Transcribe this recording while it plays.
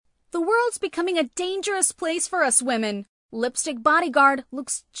The world's becoming a dangerous place for us women. Lipstick Bodyguard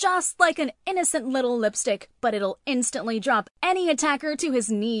looks just like an innocent little lipstick, but it'll instantly drop any attacker to his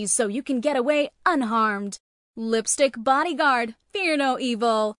knees so you can get away unharmed. Lipstick Bodyguard, fear no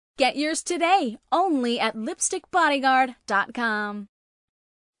evil. Get yours today, only at lipstickbodyguard.com.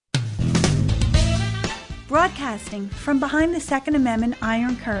 Broadcasting from behind the Second Amendment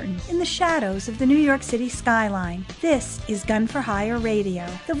Iron Curtain in the shadows of the New York City skyline, this is Gun for Hire Radio,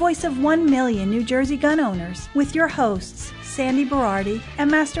 the voice of 1 million New Jersey gun owners, with your hosts, Sandy Berardi and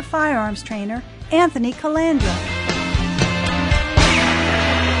Master Firearms Trainer, Anthony Calandra.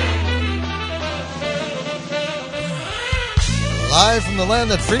 Live from the land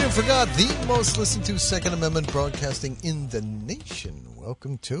that freedom forgot, the most listened to Second Amendment broadcasting in the nation.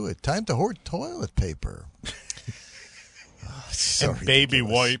 Welcome to it. Time to hoard toilet paper. And baby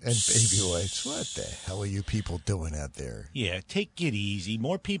wipes. And baby wipes. What the hell are you people doing out there? Yeah, take it easy.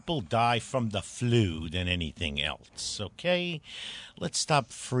 More people die from the flu than anything else, okay? Let's stop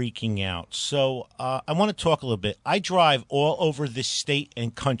freaking out. So I want to talk a little bit. I drive all over this state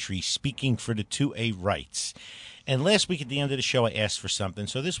and country speaking for the 2A rights. And last week at the end of the show, I asked for something.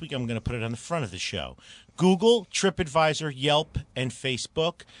 So this week I'm going to put it on the front of the show. Google, TripAdvisor, Yelp, and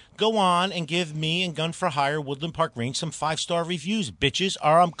Facebook. Go on and give me and Gun for Hire Woodland Park Range some 5-star reviews, bitches,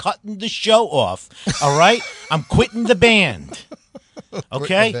 or I'm cutting the show off. All right? I'm quitting the band.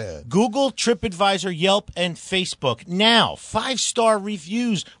 Okay? Google, TripAdvisor, Yelp, and Facebook. Now, 5-star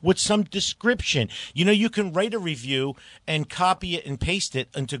reviews with some description. You know, you can write a review and copy it and paste it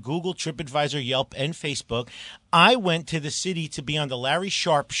into Google, TripAdvisor, Yelp, and Facebook. I went to the city to be on the Larry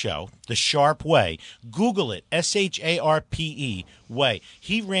Sharpe Show, The Sharpe Way. Google it, SHARPE Way.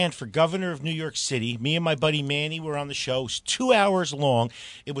 He ran for governor of New York City. Me and my buddy Manny were on the show. It was 2 hours long.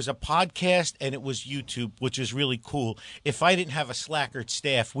 It was a podcast and it was YouTube, which is really cool. If I didn't have a slackered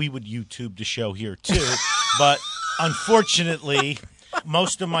staff, we would YouTube the show here too. But unfortunately,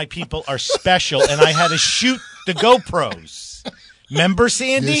 most of my people are special, and I had to shoot the GoPros. Remember,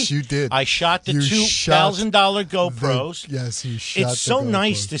 Sandy? Yes, you did. I shot the $2,000 GoPros. Yes, you shot It's so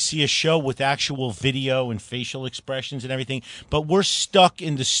nice to see a show with actual video and facial expressions and everything, but we're stuck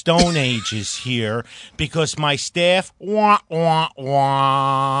in the Stone Ages here because my staff,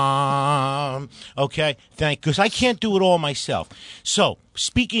 okay, because I can't do it all myself. So,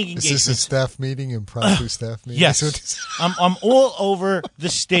 speaking engagements. Is this a staff meeting, impromptu staff meeting? Yes. I'm all over the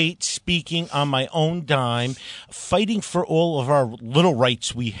state speaking on my own dime, fighting for all of our little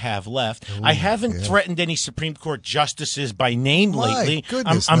rights we have left. Ooh, I haven't threatened any Supreme Court justices by name lately.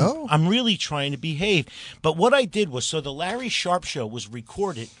 Goodness, I'm really trying to behave. But what I did was, so the Larry Sharpe Show was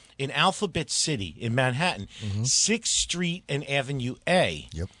recorded in Alphabet City in Manhattan, 6th Street and Avenue A.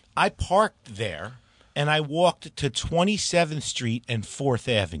 Yep. I parked there. And I walked to 27th Street and 4th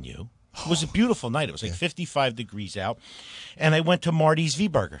Avenue. It was a beautiful night. It was like 55 degrees out. And I went to Marty's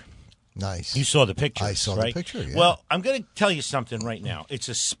V-Burger. Nice. You saw the picture. I saw the picture, yeah. Well, I'm going to tell you something right now. It's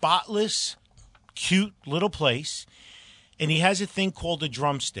a spotless, cute little place. And he has a thing called a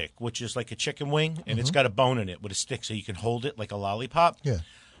drumstick, which is like a chicken wing. And it's got a bone in it with a stick so you can hold it like a lollipop. Yeah.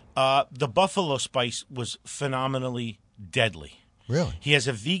 The buffalo spice was phenomenally deadly. Really? He has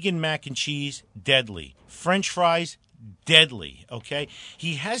a vegan mac and cheese, deadly. French fries, deadly, okay?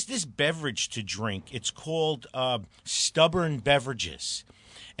 He has this beverage to drink. It's called Stubborn Beverages.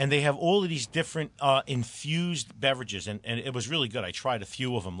 And they have all of these different infused beverages, and it was really good. I tried a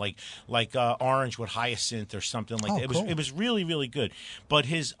few of them, like orange with hyacinth or something like that. Cool. It was really, really good. But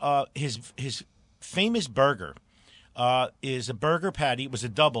his famous burger is a burger patty. It was a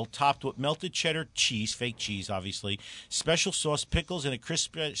double, topped with melted cheddar cheese, fake cheese, obviously, special sauce, pickles, and a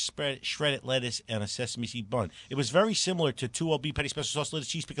crisp shredded lettuce and a sesame seed bun. It was very similar to 2OB patty, special sauce, lettuce,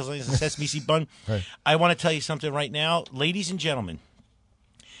 cheese, pickles, and a sesame seed bun. Right. I want to tell you something right now. Ladies and gentlemen,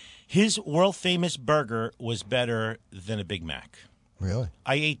 his world-famous burger was better than a Big Mac. Really?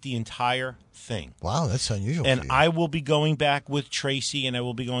 I ate the entire thing. Wow, that's unusual. And for you. I will be going back with Tracy, and I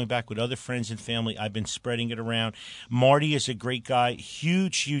will be going back with other friends and family. I've been spreading it around. Marty is a great guy,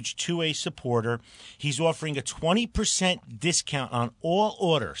 huge 2A supporter. He's offering a 20% discount on all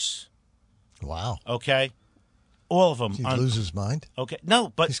orders. Wow. Okay? All of them. Does he lose his mind? Okay.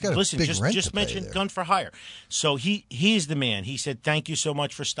 No, but He's got a listen, big rent just to pay mention there. Gun for Hire. So he's the man. He said, thank you so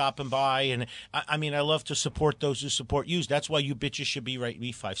much for stopping by. And I mean, I love to support those who support you. That's why you bitches should be writing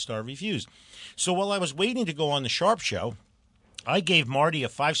me 5-star reviews. So while I was waiting to go on the Sharpe Show, I gave Marty a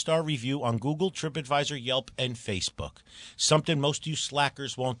 5-star review on Google, TripAdvisor, Yelp, and Facebook. Something most of you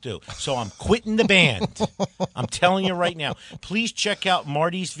slackers won't do. So I'm quitting the band. I'm telling you right now. Please check out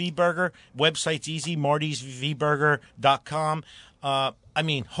Marty's V-Burger. Website's easy, martysvburger.com. I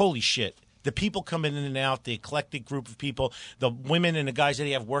mean, holy shit. The people coming in and out, the eclectic group of people, the women and the guys that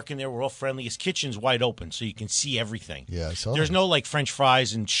he have working there were all friendly. His kitchen's wide open, so you can see everything. Yeah, I saw There's that. no, like, French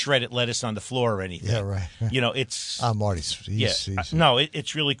fries and shredded lettuce on the floor or anything. Yeah, right. You know, it's... Marty's. He's no,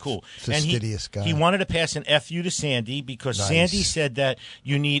 it's really cool. fastidious and guy. He wanted to pass an FU to Sandy because Nice. Sandy said that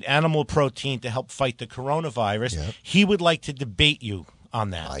you need animal protein to help fight the coronavirus. Yep. He would like to debate you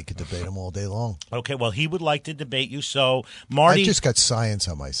on that. I could debate him all day long. Okay, well, he would like to debate you. So, Marty... I just got science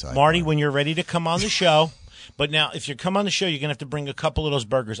on my side. Marty, when you're ready to come on the show... But now, if you come on the show, you're going to have to bring a couple of those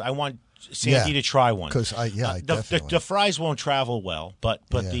burgers. I want Sandy to try one. Because I definitely. The fries won't travel well, but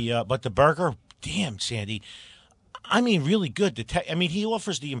the burger, damn, Sandy, I mean, really good. I mean, he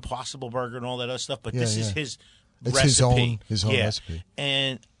offers the Impossible Burger and all that other stuff, but this is his recipe. His own recipe.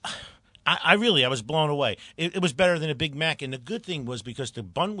 And I was blown away. It was better than a Big Mac, and the good thing was because the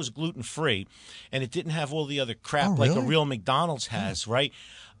bun was gluten-free, and it didn't have all the other crap like a real McDonald's has, right?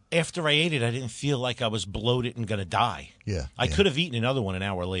 After I ate it, I didn't feel like I was bloated and going to die. Yeah. I could have eaten another one an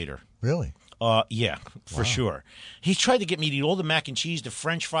hour later. Really? Yeah, for sure. He tried to get me to eat all the mac and cheese, the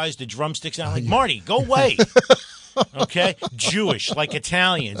French fries, the drumsticks. And I'm like, Marty, go away. Okay? Jewish, like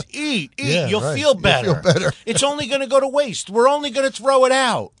Italians. Eat. Yeah, You'll right. feel better. You'll feel better. It's only going to go to waste. We're only going to throw it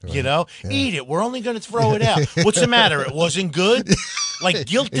out. Right. You know? Yeah. Eat it. We're only going to throw it out. What's the matter? It wasn't good? Like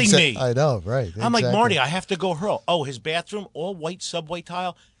guilting me. I know, right. I'm like, exactly. Marty, I have to go hurl. Oh, his bathroom, all white subway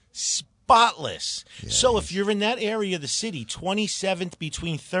tile, spotless. Yeah, so if you're in that area of the city, 27th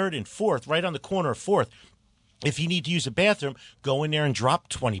between 3rd and 4th, right on the corner of 4th, if you need to use a bathroom, go in there and drop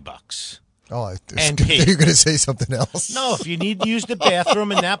 $20. Oh, I and thought pee. you were going to say something else. No, if you need to use the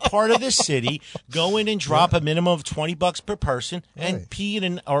bathroom in that part of the city, go in and drop a minimum of $20 per person and Right.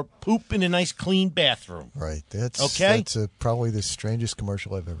 pee or poop in a nice clean bathroom. Right. That's Okay. That's probably the strangest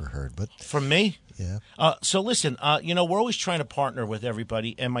commercial I've ever heard. But From me? yeah. So listen, we're always trying to partner with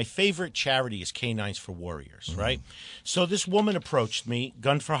everybody, and my favorite charity is Canines for Warriors, right? So this woman approached me,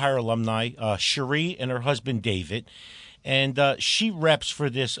 Gun for Hire alumni, Cherie and her husband David, and she reps for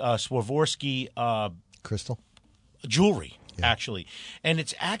this Swarovski Crystal? jewelry, actually. And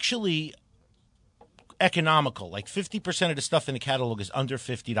it's actually economical. Like 50% of the stuff in the catalog is under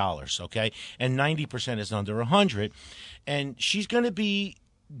 $50, okay? And 90% is under $100. And she's going to be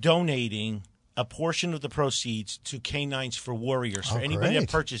donating a portion of the proceeds to Canines for Warriors for anybody that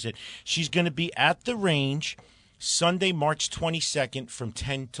great. purchases it. She's going to be at the range Sunday, March 22nd from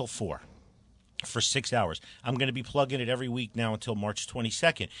 10 till 4. For 6 hours. I'm going to be plugging it every week now until March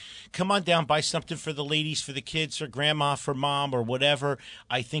 22nd. Come on down, buy something for the ladies, for the kids, for grandma, for mom, or whatever.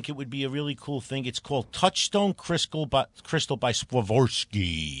 I think it would be a really cool thing. It's called Touchstone Crystal by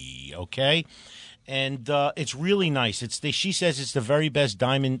Swarovski, okay? And it's really nice. She says it's the very best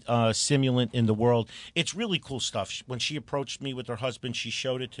diamond simulant in the world. It's really cool stuff. When she approached me with her husband, she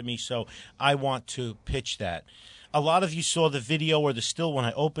showed it to me, so I want to pitch that. A lot of you saw the video or the still when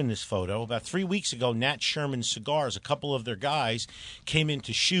I opened this photo. About 3 weeks ago, Nat Sherman Cigars, a couple of their guys came in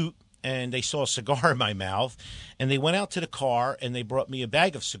to shoot, and they saw a cigar in my mouth. And they went out to the car, and they brought me a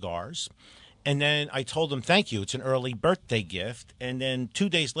bag of cigars. And then I told them, thank you. It's an early birthday gift. And then 2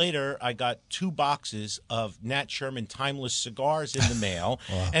 days later, I got 2 boxes of Nat Sherman Timeless cigars in the mail.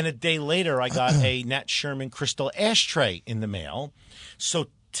 Wow. And a day later, I got a Nat Sherman Crystal ashtray in the mail. So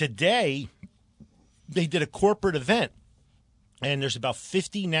today, they did a corporate event, and there's about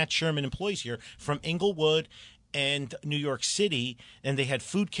 50 Nat Sherman employees here from Inglewood and New York City, and they had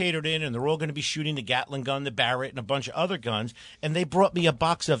food catered in, and they're all going to be shooting the Gatling gun, the Barrett, and a bunch of other guns. And they brought me a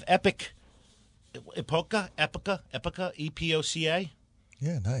box of Epoca, E-P-O-C-A.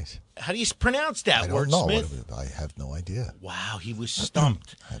 Yeah, nice. How do you pronounce that I word, don't know. Smith? I have no idea. Wow, he was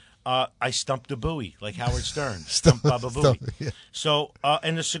stumped. I stumped the buoy like Howard Stern. Stumped Baba Booey. Yeah. So,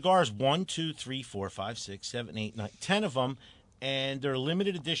 and the cigars, 1, 2, 3, 4, 5, 6, 7, 8, 9, 10 of them, and they're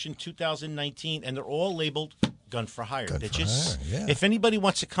limited edition 2019, and they're all labeled Gun for Hire, bitches. Yeah. If anybody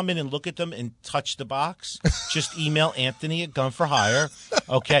wants to come in and look at them and touch the box, just email Anthony at Gun for Hire,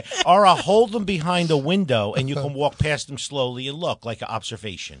 okay? Or I'll hold them behind a window, and you can walk past them slowly and look like an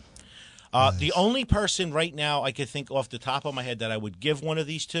observation. Nice. The only person right now I could think off the top of my head that I would give one of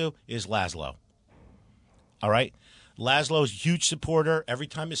these to is Laszlo. All right? Laszlo's a huge supporter. Every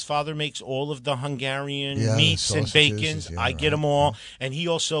time his father makes all of the Hungarian meats and bacons, I get them all. And he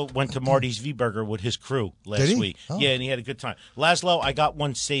also went to Marty's V-Burger with his crew last week. Oh. Yeah, and he had a good time. Laszlo, I got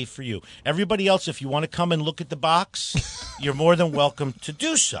one saved for you. Everybody else, if you want to come and look at the box, you're more than welcome to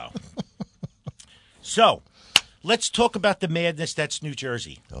do so. So, let's talk about the madness that's New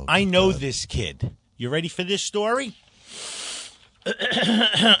Jersey. Oh, I know this kid. You ready for this story?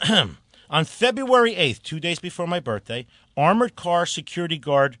 On February 8th, 2 days before my birthday, Armored car security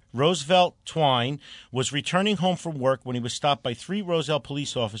guard Roosevelt Twine was returning home from work when he was stopped by 3 Roselle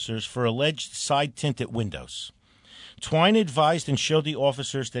police officers for alleged side-tinted windows. Twine advised and showed the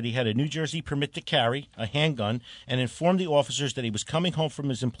officers that he had a New Jersey permit to carry, a handgun, and informed the officers that he was coming home from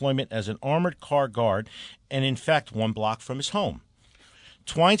his employment as an armored car guard and, in fact, 1 block from his home.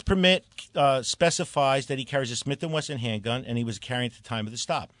 Twine's permit specifies that he carries a Smith & Wesson handgun, and he was carrying at the time of the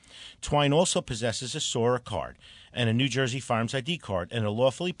stop. Twine also possesses a SORA card and a New Jersey Firearms ID card and a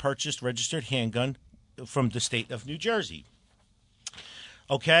lawfully purchased registered handgun from the state of New Jersey.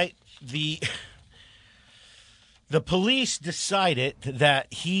 Okay, the police decided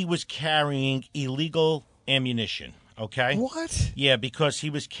that he was carrying illegal ammunition. Okay. What? Yeah, because he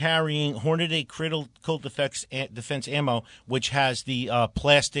was carrying Hornady critical defense ammo, which has the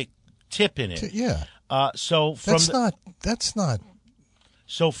plastic tip in it. Yeah. So from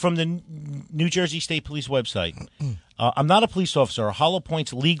the New Jersey State Police website, I'm not a police officer. Are hollow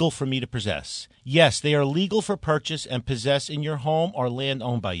points legal for me to possess? Yes, they are legal for purchase and possess in your home or land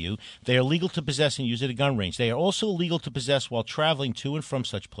owned by you. They are legal to possess and use at a gun range. They are also legal to possess while traveling to and from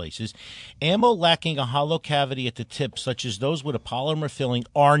such places. Ammo lacking a hollow cavity at the tip, such as those with a polymer filling,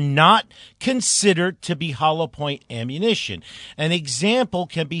 are not considered to be hollow point ammunition. An example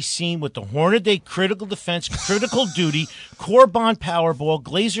can be seen with the Hornady Critical Defense, Critical Duty, Core Bond Powerball,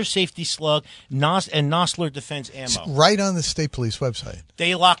 Glazer Safety Slug, and Nosler Defense Ammo. Right on the state police website.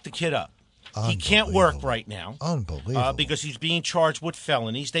 They locked the kid up. He can't work right now. Unbelievable. Because he's being charged with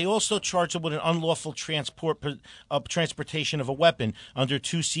felonies. They also charged him with an unlawful transportation of a weapon under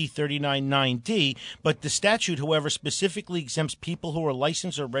 2C39-9D. But the statute, however, specifically exempts people who are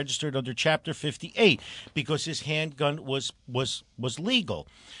licensed or registered under Chapter 58 because his handgun was legal.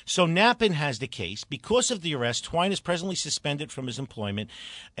 So Knappen has the case. Because of the arrest, Twine is presently suspended from his employment.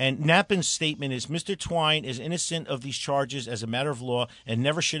 And Knappen's statement is, Mr. Twine is innocent of these charges as a matter of law and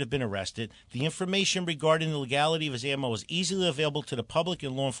never should have been arrested. The information regarding the legality of his ammo is easily available to the public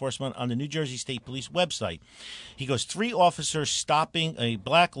and law enforcement on the New Jersey State Police website. He goes, 3 officers stopping a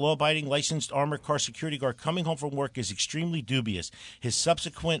black, law-abiding, licensed armored car security guard coming home from work is extremely dubious. His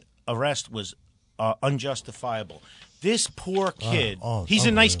subsequent arrest was unjustifiable. This poor kid, he's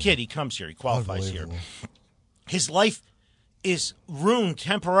a nice kid. He comes here. He qualifies here. His life is ruined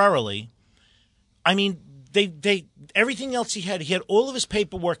temporarily. I mean, they everything else he had all of his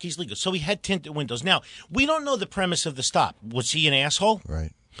paperwork. He's legal. So he had tinted windows. Now, we don't know the premise of the stop. Was he an asshole?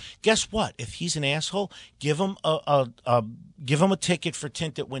 Right. Guess what? If he's an asshole, give him a ticket for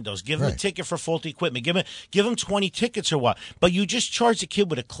tinted windows. Give him a ticket for faulty equipment. Give him 20 tickets or what. But you just charge the kid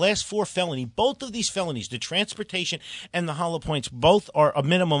with a Class 4 felony. Both of these felonies, the transportation and the hollow points, both are a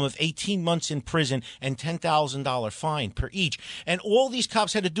minimum of 18 months in prison and $10,000 fine per each. And all these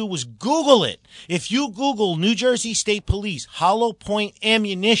cops had to do was Google it. If you Google New Jersey State Police hollow point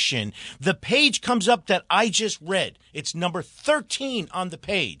ammunition, the page comes up that I just read. It's number 13 on the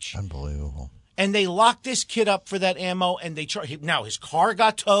page. Unbelievable. And they locked this kid up for that ammo, and now his car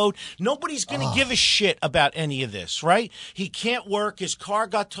got towed. Nobody's going to give a shit about any of this, right? He can't work. His car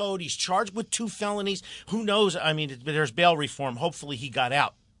got towed. He's charged with 2 felonies. Who knows? I mean, there's bail reform. Hopefully he got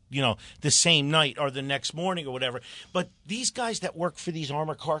out, the same night or the next morning or whatever. But these guys that work for these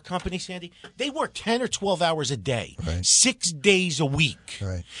armored car companies, Sandy, they work 10 or 12 hours a day, 6 days a week.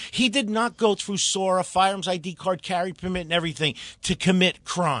 Right. He did not go through SORA, firearms ID card, carry permit, and everything to commit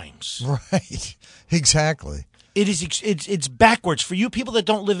crimes. Right. Exactly. It's backwards. For you people that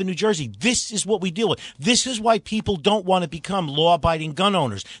don't live in New Jersey, this is what we deal with. This is why people don't want to become law-abiding gun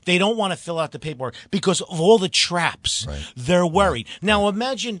owners. They don't want to fill out the paperwork because of all the traps. Right. They're worried. Now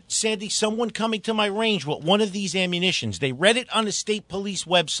imagine, Sandy, someone coming to my range with one of these ammunitions. They read it on the state police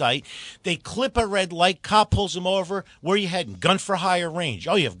website. They clip a red light. Cop pulls them over. Where are you heading? Gun for hire range.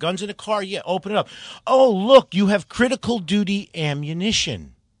 Oh, you have guns in the car? Yeah, open it up. Oh, look, you have critical duty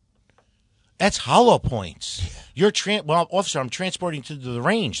ammunition. That's hollow points. Officer, I'm transporting to the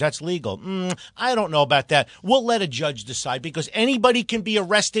range. That's legal. I don't know about that. We'll let a judge decide because anybody can be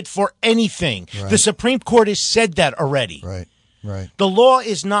arrested for anything. Right. The Supreme Court has said that already. Right. The law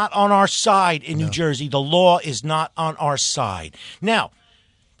is not on our side in New Jersey. The law is not on our side. Now,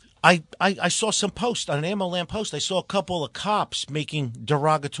 I saw some posts on an Ammo Land post. I saw a couple of cops making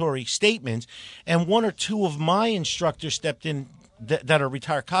derogatory statements, and 1 or 2 of my instructors stepped in that are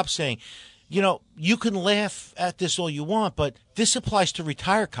retired cops saying, you can laugh at this all you want, but this applies to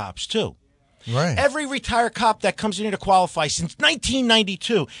retired cops, too. Right. Every retired cop that comes in here to qualify since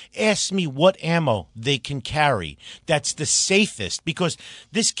 1992 asks me what ammo they can carry. That's the safest, because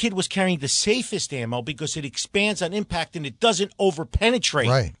this kid was carrying the safest ammo because it expands on impact and it doesn't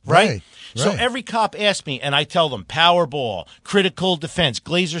overpenetrate. Right. So every cop asks me, and I tell them Powerball, critical defense,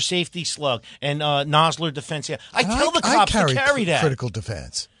 Glazer safety slug, and Nosler defense. I tell the cops to carry that. Critical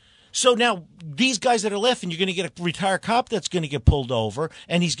defense. So now these guys that are laughing, you're going to get a retired cop that's going to get pulled over,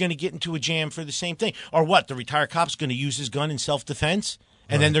 and he's going to get into a jam for the same thing. Or what? The retired cop's going to use his gun in self-defense?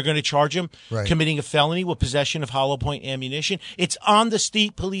 And then they're going to charge him committing a felony with possession of hollow point ammunition. It's on the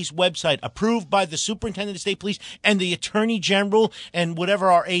state police website, approved by the superintendent of state police and the attorney general and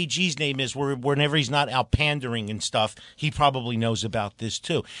whatever our AG's name is, whenever he's not out pandering and stuff, he probably knows about this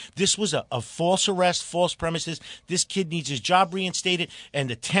too. This was a false arrest, false premises. This kid needs his job reinstated, and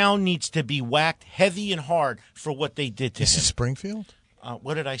the town needs to be whacked heavy and hard for what they did to him. This is Springfield?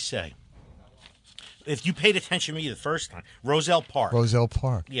 What did I say? If you paid attention to me the first time, Roselle Park. Roselle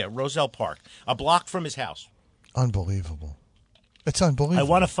Park. Yeah, Roselle Park. A block from his house. Unbelievable. It's unbelievable. I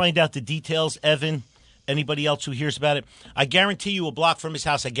want to find out the details, Evan. Anybody else who hears about it. I guarantee you a block from his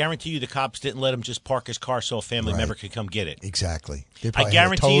house. I guarantee you the cops didn't let him just park his car so a family member could come get it. Exactly. I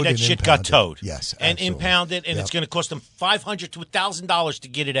guarantee you that shit got towed. Yes, and absolutely. impounded, and it's going to cost them $500 to $1,000 to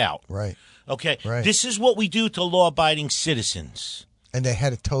get it out. Right. Okay? Right. This is what we do to law-abiding citizens. And they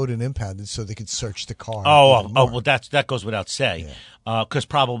had it towed and impounded so they could search the car. Well, that goes without saying. Because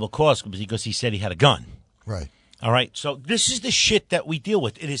probable cause, because he said he had a gun. Right. All right. So this is the shit that we deal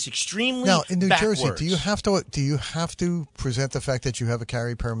with. It is extremely now in New backwards. Jersey. Do you have to present the fact that you have a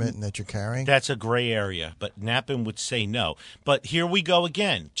carry permit and that you're carrying? That's a gray area, but Knappen would say no. But here we go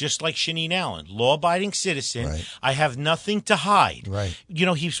again, just like Shanine Allen, law-abiding citizen. Right. I have nothing to hide. Right. You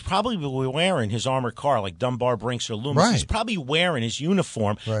know, he's probably wearing his armored car like Dunbar, Brinks, or Loomis. Right. He's probably wearing his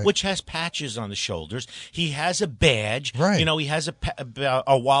uniform, which has patches on the shoulders. He has a badge. Right. You know, he has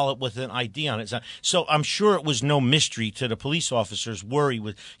a wallet with an ID on it. So I'm sure it was no mystery to the police officers' worry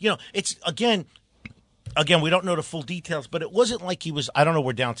with, it's again, we don't know the full details, but it wasn't like he was, I don't know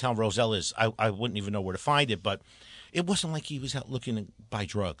where downtown Roselle is. I wouldn't even know where to find it, but it wasn't like he was out looking to buy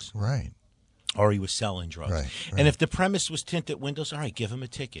drugs. Right. Or he was selling drugs. Right. And if the premise was tinted windows, all right, give him a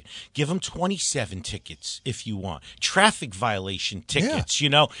ticket. Give him 27 tickets if you want. Traffic violation tickets,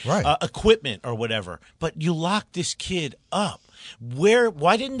 equipment or whatever. But you lock this kid up.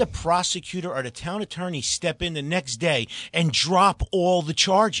 Why didn't the prosecutor or the town attorney step in the next day and drop all the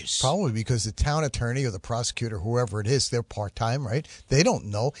charges? Probably because the town attorney or the prosecutor, whoever it is, they're part-time, right? They don't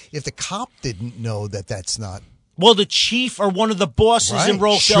know. If the cop didn't know that that's not... Well, the chief or one of the bosses in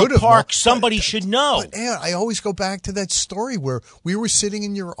Roselle Park, somebody should know. But I always go back to that story where we were sitting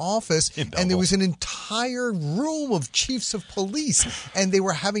in your office and there was an entire room of chiefs of police and they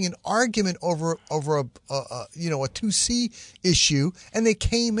were having an argument over a 2C issue, and they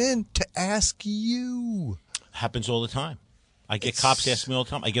came in to ask you. Happens all the time. I get cops ask me all the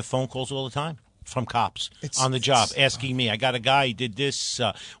time. I get phone calls all the time from cops on the job asking me, I got a guy, he did this,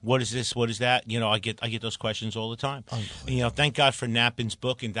 what is this, what is that? I get those questions all the time. Thank God for Knappen's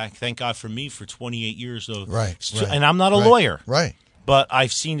book, and thank God for me for 28 years of and I'm not a lawyer. Right. But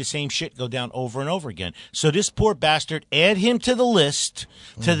I've seen the same shit go down over and over again. So this poor bastard, add him to the list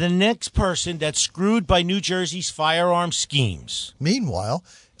to the next person that's screwed by New Jersey's firearm schemes. Meanwhile,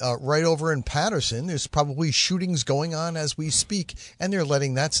 right over in Patterson, there's probably shootings going on as we speak, and they're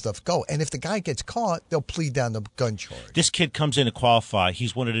letting that stuff go. And if the guy gets caught, they'll plead down the gun charge. This kid comes in to qualify.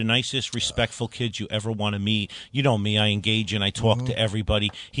 He's one of the nicest, respectful kids you ever want to meet. You know me. I engage and I talk to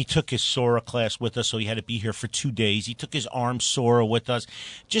everybody. He took his SORA class with us, so he had to be here for 2 days. He took his armed SORA with us.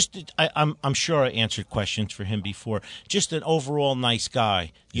 I'm sure I answered questions for him before. Just an overall nice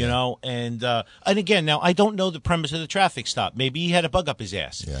guy, you know. And again, now I don't know the premise of the traffic stop. Maybe he had a bug up his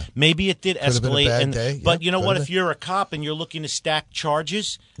ass. Yeah. Maybe it did escalate. But you know what? If you're a cop and you're looking to stack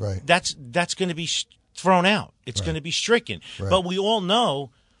charges, that's going to be thrown out. It's going to be stricken. Right. But we all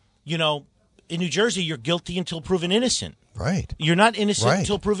know, in New Jersey, you're guilty until proven innocent. Right. You're not innocent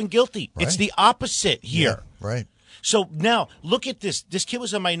until proven guilty. Right. It's the opposite here. Yeah. Right. So now look at this. This kid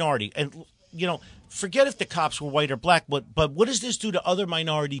was a minority, and forget if the cops were white or black, but what does this do to other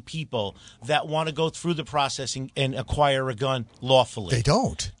minority people that want to go through the process and acquire a gun lawfully? They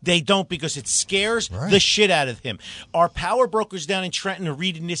don't. They don't, because it scares the shit out of him. Our power brokers down in Trenton are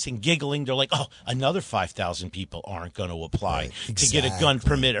reading this and giggling. They're like, oh, another 5,000 people aren't going to apply to get a gun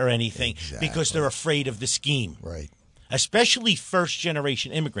permit or anything because they're afraid of the scheme. Right. Especially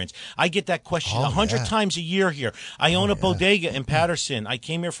first-generation immigrants. I get that question 100 times a year here. I own a bodega in Patterson. I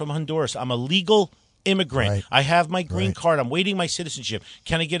came here from Honduras. I'm a legal immigrant. Right. I have my green Right. card. I'm waiting my citizenship.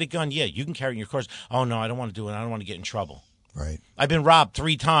 Can I get a gun? Yeah, you can carry it in your cars. Oh, no, I don't want to do it. I don't want to get in trouble. Right. I've been robbed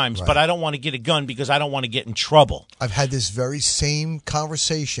 3 times, Right. but I don't want to get a gun because I don't want to get in trouble. I've had this very same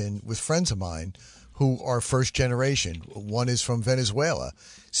conversation with friends of mine who are first generation. One is from Venezuela.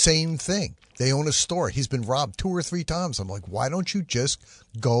 Same thing. They own a store. He's been robbed 2 or 3 times. I'm like, why don't you just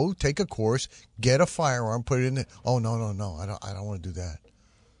go take a course, get a firearm, put it in there? Oh, no. I don't want to do that.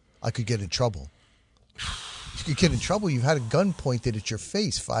 I could get in trouble. You could get in trouble. You've had a gun pointed at your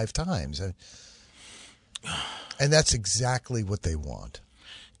face 5 times. And that's exactly what they want.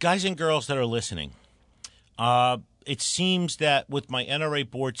 Guys and girls that are listening, it seems that with my NRA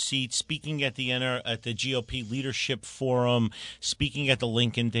board seat, speaking at the GOP Leadership Forum, speaking at the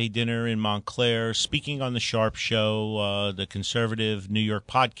Lincoln Day dinner in Montclair, speaking on the Sharp Show, the conservative New York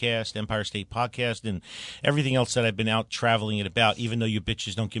podcast, Empire State podcast, and everything else that I've been out traveling it about, even though you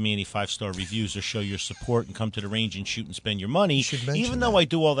bitches don't give me any 5-star reviews or show your support and come to the range and shoot and spend your money, even though I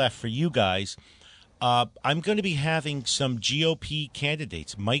do all that for you guys, I'm going to be having some GOP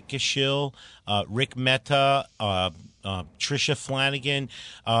candidates, Mike Gashill, Rick Mehta, Tricia Flanagan,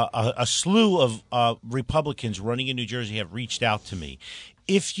 a slew of Republicans running in New Jersey have reached out to me.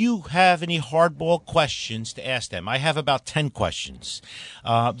 If you have any hardball questions to ask them, I have about 10 questions.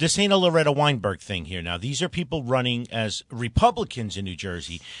 This ain't a Loretta Weinberg thing here now. These are people running as Republicans in New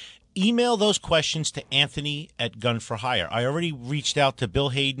Jersey. Email those questions to Anthony at Gun for Hire. I already reached out to Bill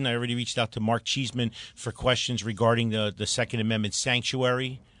Hayden. I already reached out to Mark Cheeseman for questions regarding the Second Amendment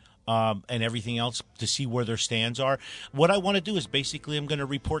sanctuary and everything else to see where their stands are. What I want to do is basically I'm going to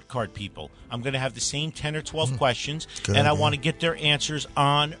report card people. I'm going to have the same 10 or 12 questions, Good and idea. I want to get their answers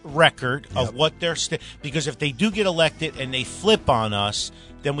on record of what their because if they do get elected and they flip on us,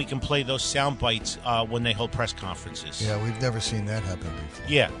 then we can play those sound bites when they hold press conferences. Yeah, we've never seen that happen before.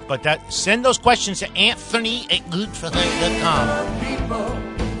 Yeah, but send those questions to Anthony at goodforthing.com. People,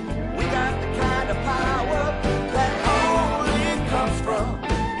 we got the kind of power that only comes from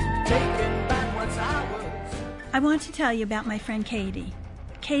taking back what's ours. I want to tell you about my friend Katie.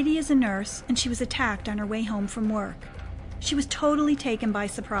 Katie is a nurse, and she was attacked on her way home from work. She was totally taken by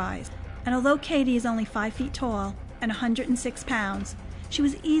surprise, and although Katie is only 5 feet tall and 106 pounds, she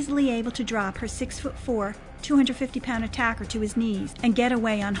was easily able to drop her 6'4", 250-pound attacker to his knees and get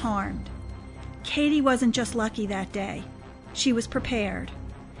away unharmed. Katie wasn't just lucky that day. She was prepared.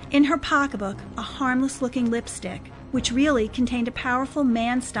 In her pocketbook, a harmless-looking lipstick, which really contained a powerful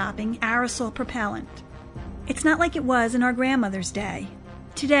man-stopping aerosol propellant. It's not like it was in our grandmother's day.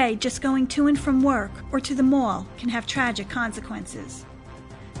 Today, just going to and from work or to the mall can have tragic consequences.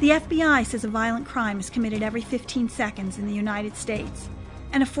 The FBI says a violent crime is committed every 15 seconds in the United States,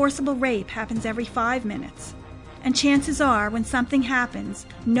 and a forcible rape happens every 5 minutes. And chances are, when something happens,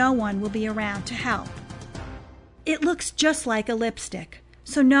 no one will be around to help. It looks just like a lipstick,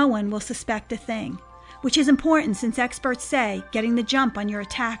 so no one will suspect a thing, which is important since experts say getting the jump on your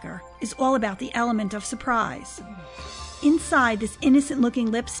attacker is all about the element of surprise. Inside this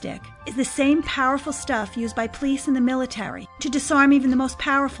innocent-looking lipstick is the same powerful stuff used by police and the military to disarm even the most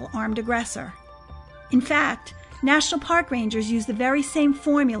powerful armed aggressor. In fact, National Park Rangers use the very same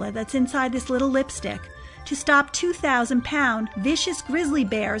formula that's inside this little lipstick to stop 2,000-pound vicious grizzly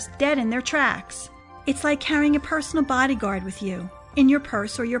bears dead in their tracks. It's like carrying a personal bodyguard with you, in your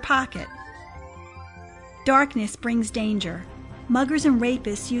purse or your pocket. Darkness brings danger. Muggers and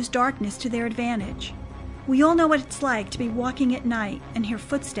rapists use darkness to their advantage. We all know what it's like to be walking at night and hear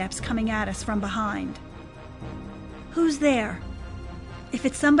footsteps coming at us from behind. Who's there? If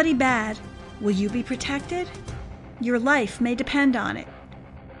it's somebody bad, will you be protected? Your life may depend on it.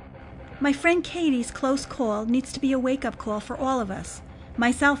 My friend Katie's close call needs to be a wake-up call for all of us,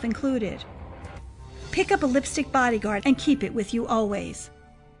 myself included. Pick up a lipstick bodyguard and keep it with you always.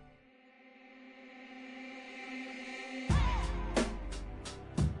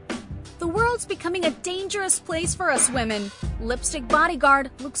 The world's becoming a dangerous place for us women. Lipstick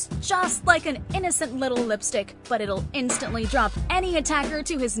Bodyguard looks just like an innocent little lipstick, but it'll instantly drop any attacker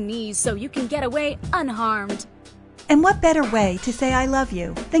to his knees so you can get away unharmed. And what better way to say I love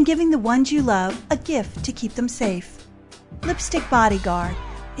you than giving the ones you love a gift to keep them safe? Lipstick Bodyguard.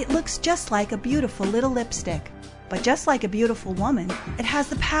 It looks just like a beautiful little lipstick, but just like a beautiful woman, it has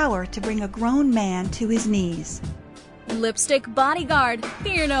the power to bring a grown man to his knees. Lipstick Bodyguard.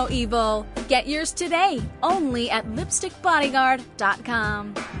 Fear no evil. Get yours today, only at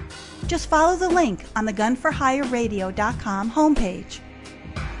lipstickbodyguard.com. Just follow the link on the gunforhireradio.com homepage.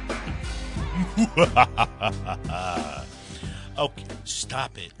 Okay,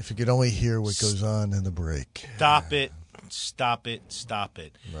 stop it. If you could only hear what goes on in the break. Stop it. Stop it. Stop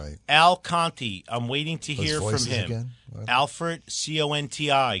it. Right. Al Conti, I'm waiting to Those hear from voices him. again? What? Alfred,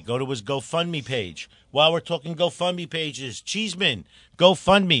 Conti. Go to his GoFundMe page. While we're talking GoFundMe pages, Cheeseman,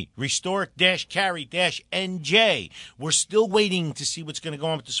 GoFundMe, Restore-Carry-NJ. We're still waiting to see what's going to go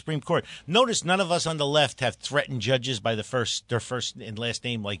on with the Supreme Court. Notice none of us on the left have threatened judges by their first and last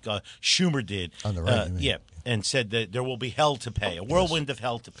name like Schumer did. On the right, you mean. Yeah, and said that there will be hell to pay, a whirlwind of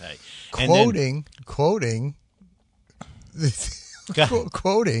hell to pay. Quoting,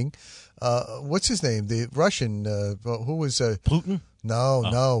 what's his name? The Russian, who was Putin?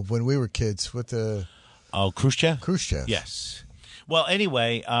 No, when we were kids with the Khrushchev. Yes. Well,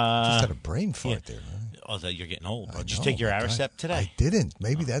 anyway, just had a brain fart there. Right? Oh, you're getting old. Did you take your Aricept today? I didn't.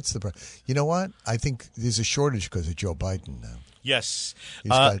 Maybe that's the problem. You know what? I think there's a shortage because of Joe Biden now. Yes.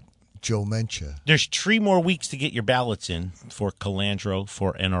 He's got Joe Mencha. There's 3 more weeks to get your ballots in for Calandro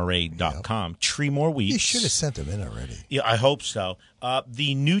for NRA.com. 3 more weeks. You should have sent them in already. Yeah, I hope so.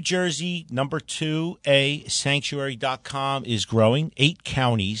 The New Jersey number 2A Sanctuary.com is growing. 8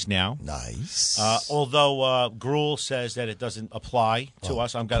 counties now. Nice. Although Gruhl says that it doesn't apply to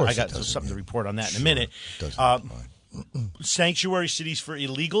us. I got something to report on that in a minute. Doesn't apply. Sanctuary cities for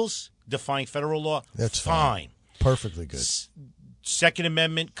illegals, defying federal law. That's fine. Perfectly good. Second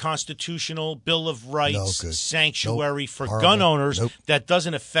Amendment, constitutional, Bill of Rights, sanctuary for Horrible. gun owners. That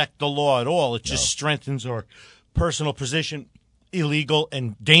doesn't affect the law at all. It just strengthens our personal position. Illegal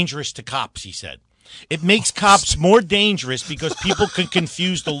and dangerous to cops, he said. It makes cops more dangerous because people can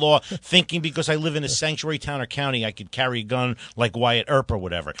confuse the law, thinking because I live in a sanctuary town or county, I could carry a gun like Wyatt Earp or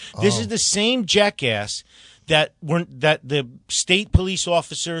whatever. This is the same jackass that the state police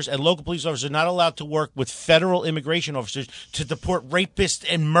officers and local police officers are not allowed to work with federal immigration officers to deport rapists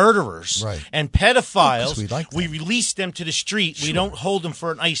and murderers and pedophiles. We release them to the street. We don't hold them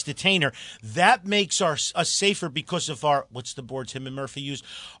for an ICE detainer. That makes us safer because of our, what's the board Tim and Murphy use?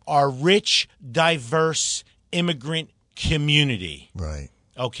 Our rich, diverse immigrant community. Right.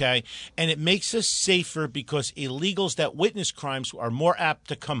 Okay, and it makes us safer because illegals that witness crimes are more apt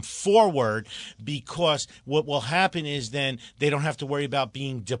to come forward, because what will happen is then they don't have to worry about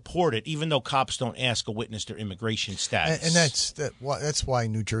being deported, even though cops don't ask a witness their immigration status. And that's why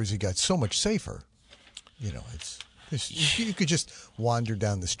New Jersey got so much safer. You know, you could just wander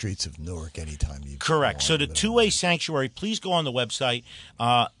down the streets of Newark anytime you Correct. So the 2A Sanctuary, please go on the website.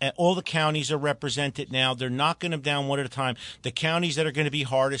 All the counties are represented now. They're knocking them down one at a time. The counties that are going to be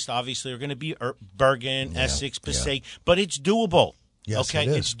hardest, obviously, are going to be Bergen, Essex, Passaic, but it's doable. Yes, okay, it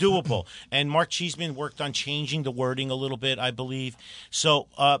is. It's doable. And Mark Cheeseman worked on changing the wording a little bit, I believe. So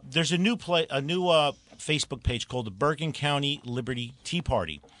there's a new Facebook page called the Bergen County Liberty Tea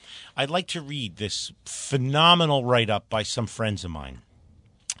Party. I'd like to read this phenomenal write-up by some friends of mine.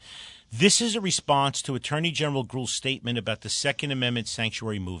 This is a response to Attorney General Gruhl's statement about the Second Amendment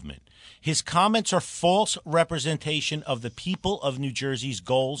sanctuary movement. His comments are false representation of the people of New Jersey's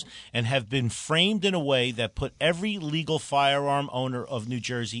goals and have been framed in a way that put every legal firearm owner of New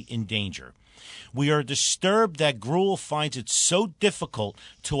Jersey in danger. We are disturbed that Gruhl finds it so difficult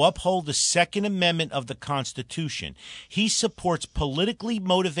to uphold the Second Amendment of the Constitution. He supports politically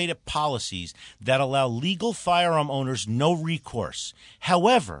motivated policies that allow legal firearm owners no recourse.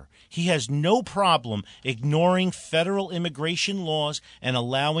 However, he has no problem ignoring federal immigration laws and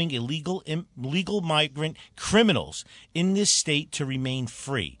allowing legal migrant criminals in this state to remain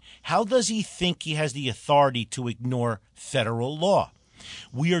free. How does he think he has the authority to ignore federal law?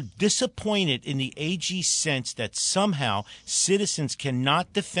 We are disappointed in the AG's sense that somehow citizens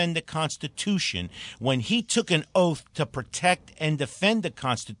cannot defend the Constitution when he took an oath to protect and defend the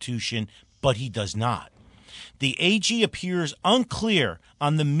Constitution, but he does not. The AG appears unclear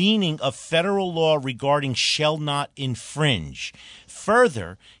on the meaning of federal law regarding shall not infringe.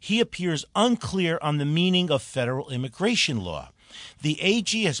 Further, he appears unclear on the meaning of federal immigration law. The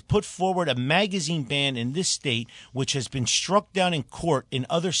AG has put forward a magazine ban in this state, which has been struck down in court in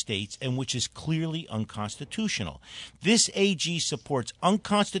other states and which is clearly unconstitutional. This AG supports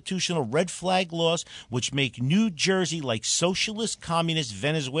unconstitutional red flag laws which make New Jersey like socialist, communist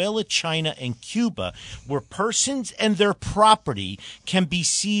Venezuela, China, and Cuba, where persons and their property can be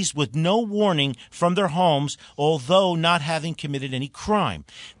seized with no warning from their homes, although not having committed any crime.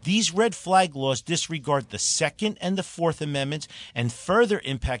 These red flag laws disregard the Second and the Fourth Amendments and further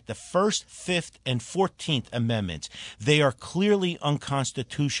impact the First, Fifth, and 14th Amendments. They are clearly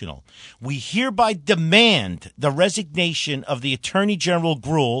unconstitutional. We hereby demand the resignation of the Attorney General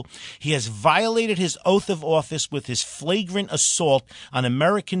Gruhl. He has violated his oath of office with his flagrant assault on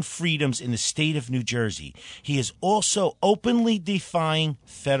American freedoms in the state of New Jersey. He is also openly defying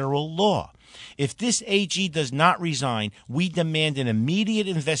federal law. If this AG does not resign, we demand an immediate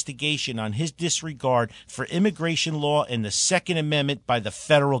investigation on his disregard for immigration law and the Second Amendment by the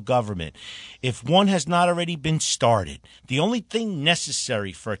federal government. If one has not already been started, the only thing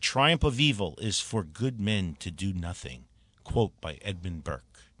necessary for a triumph of evil is for good men to do nothing. Quote by Edmund Burke.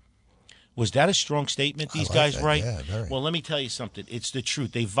 Was that a strong statement, these I like guys that. write? Yeah, very. Well, let me tell you something. It's the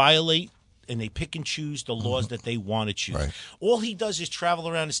truth. They violate and they pick and choose the laws that they want to choose. Right. All he does is travel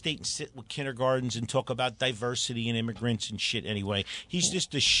around the state and sit with kindergartens and talk about diversity and immigrants and shit anyway. He's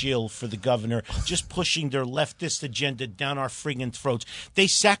just a shill for the governor, just pushing their leftist agenda down our friggin' throats. They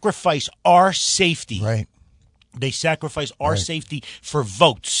sacrifice our safety. Right. They sacrifice our Right. safety for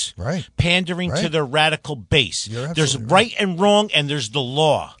votes, Right. pandering to Right. their radical base. You're There's absolutely right and wrong, and there's the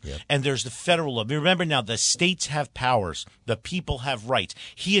law, Yep. and there's the federal law. Remember now, the states have powers. The people have rights.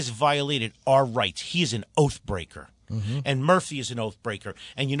 He has violated our rights. He is an oath breaker. And Murphy is an oath breaker.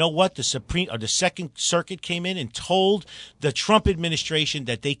 And you know what? The Second Circuit came in and told the Trump administration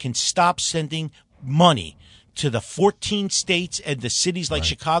that they can stop sending money to the 14 states and the cities like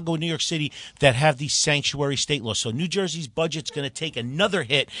Chicago and New York City that have these sanctuary state laws. So New Jersey's budget's going to take another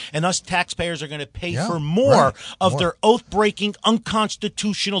hit, and us taxpayers are going to pay Yeah, for more right, of more. their oath-breaking,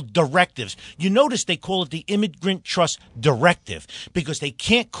 unconstitutional directives. You notice they call it the Immigrant Trust Directive because they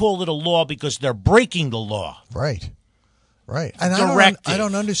can't call it a law because they're breaking the law. Right. Right. And Directive. I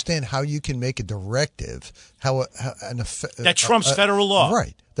don't understand how you can make a directive That trumps federal law.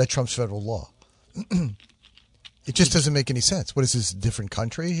 Right. That trumps federal law. It just doesn't make any sense. What is this, a different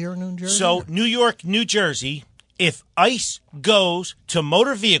country here in New Jersey? So New York, New Jersey, if ICE goes to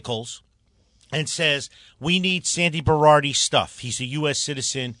motor vehicles and says, we need Sandy Berardi's stuff, he's a U.S.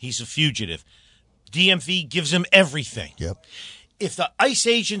 citizen, he's a fugitive, DMV gives him everything. Yep. If the ICE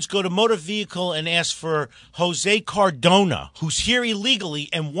agents go to motor vehicle and ask for Jose Cardona, who's here illegally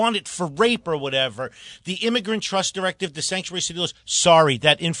and wanted for rape or whatever, the Immigrant Trust Directive, the Sanctuary City laws, sorry,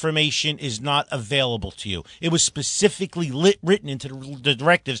 that information is not available to you. It was specifically written into the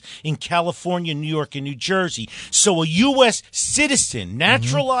directives in California, New York, and New Jersey. So a U.S. citizen,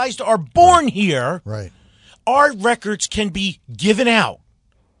 naturalized or born here, Right. our records can be given out.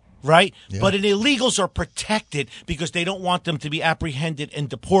 Right? Yeah. But illegals are protected because they don't want them to be apprehended and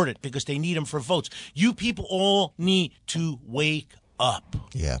deported because they need them for votes. You people all need to wake up.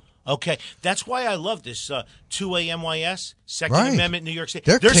 Yeah. Okay? That's why I love this 2AMYS, Second Right. Amendment, New York City.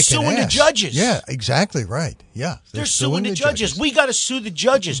 They're kicking suing the ass. judges. Yeah, exactly right. Yeah. They're suing the judges. We got to sue the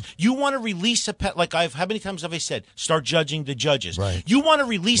judges. You want to release a pet like how many times have I said? Start judging the judges. Right. You want to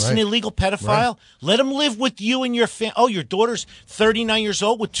release an Right. illegal pedophile? Right. Let him live with you and your family. Oh, your daughter's 39 years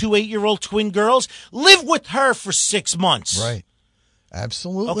old with 2 8-year-old twin girls. Live with her for 6 months. Right.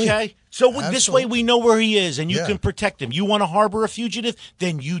 Absolutely. Okay. So this way we know where he is, and you Yeah. can protect him. You want to harbor a fugitive?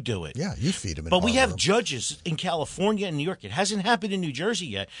 Then you do it. Yeah, you feed them. But we have judges in California and New York. It hasn't happened in New Jersey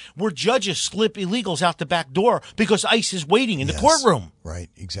yet, where judges slip illegals out the back door because ICE is waiting in the courtroom. Right,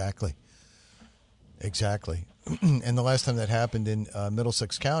 exactly. Exactly. And the last time that happened in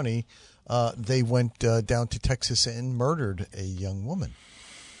Middlesex County, they went down to Texas and murdered a young woman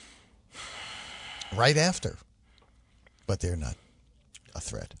right after. But they're not a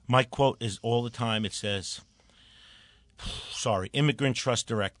threat. My quote is all the time. It says, Immigrant Trust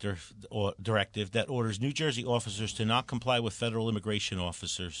Directive that orders New Jersey officers to not comply with federal immigration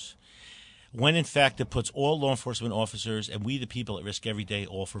officers, when in fact it puts all law enforcement officers and we the people at risk every day,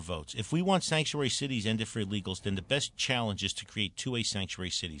 all for votes. If we want sanctuary cities ended for illegals, then the best challenge is to create 2A sanctuary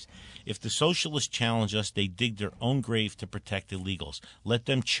cities. If the socialists challenge us, they dig their own grave to protect illegals. Let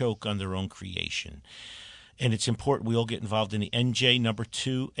them choke on their own creation. And it's important we all get involved in the NJ number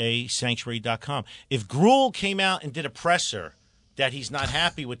 2A sanctuary.com. If Gruhl came out and did a presser that he's not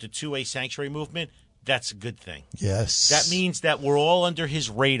happy with the 2A sanctuary movement, that's a good thing. Yes. That means that we're all under his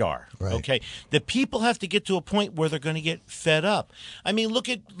radar. Right. Okay. The people have to get to a point where they're going to get fed up. I mean, look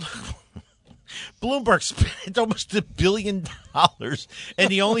at Bloomberg spent almost $1 billion, and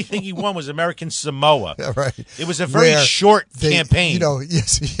the only thing he won was American Samoa. Yeah, right. It was a very short campaign. You know,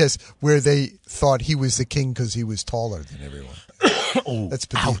 yes, where they thought he was the king because he was taller than everyone. That's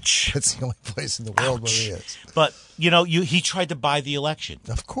ouch. That's the only place in the world where he is. But, you know, he tried to buy the election.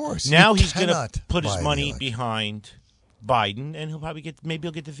 Of course. Now You he's going to cannot put buy his the money election. behind Biden, and he'll probably get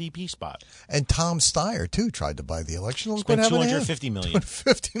the VP spot. And Tom Steyer, too, tried to buy the election. Look Spent what happened to him. $250 million.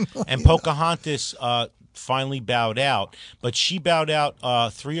 $250 million. And Pocahontas finally bowed out, but she bowed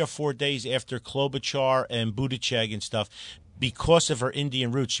out 3 or 4 days after Klobuchar and Buttigieg and stuff. Because of her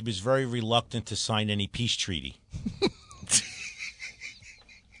Indian roots, she was very reluctant to sign any peace treaty.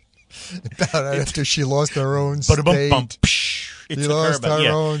 About after she lost her own Ba-da-bum-bum. state. It's He a lost curve,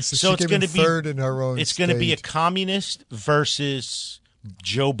 her own, so she it's came going in to be third in her own It's going to be a state. communist versus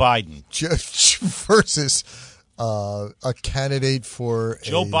Joe Biden. Versus a candidate for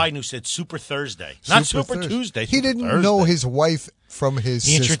Joe a Biden, who said Super Thursday, not Super Thursday. Tuesday. He Super didn't Thursday. know his wife from his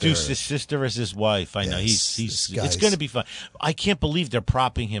He sister. introduced his sister as his wife. I know Yes, he's. this guy's- It's going to be fun. I can't believe they're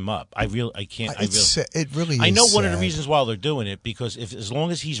propping him up. I can't. It really is. I know one of the sad. reasons why they're doing it because as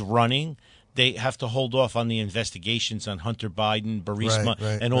long as he's running, they have to hold off on the investigations on Hunter Biden, Burisma,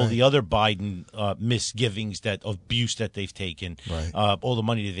 Right, and all right. the other Biden misgivings abuse that they've taken, Right. all the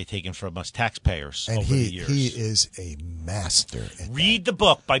money that they've taken from us taxpayers And over the years. he is a master. At Read the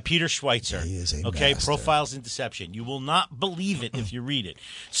book by Peter Schweitzer. He is a okay, master. Profiles in Deception. You will not believe it if you read it.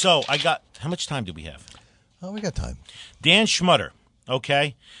 So I got how much time do we have? Oh, we got time. Dan Schmutter,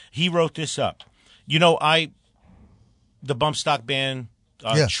 okay, he wrote this up. You know, the bump stock ban,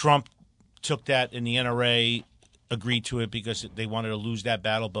 Yeah. Trump took that, and the NRA agreed to it because they wanted to lose that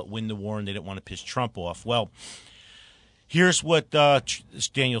battle but win the war, and they didn't want to piss Trump off. Well, here's what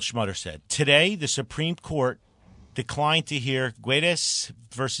Daniel Schmutter said. Today, the Supreme Court declined to hear Guedes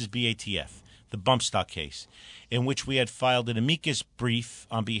versus BATF, the bump stock case, in which we had filed an amicus brief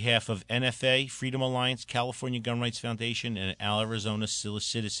on behalf of NFA, Freedom Alliance, California Gun Rights Foundation, and Arizona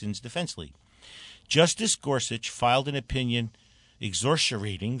Citizens Defense League. Justice Gorsuch filed an opinion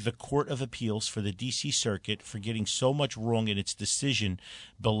exorcerating the Court of Appeals for the D.C. Circuit for getting so much wrong in its decision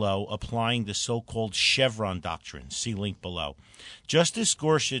below, applying the so-called Chevron doctrine. See link below. Justice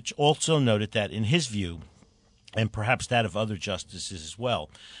Gorsuch also noted that, in his view, and perhaps that of other justices as well,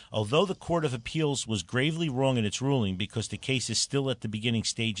 although the Court of Appeals was gravely wrong in its ruling because the case is still at the beginning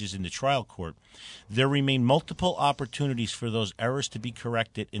stages in the trial court, there remain multiple opportunities for those errors to be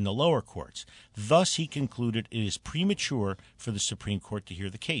corrected in the lower courts. Thus, he concluded it is premature for the Supreme Court to hear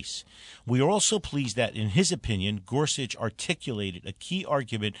the case. We are also pleased that, in his opinion, Gorsuch articulated a key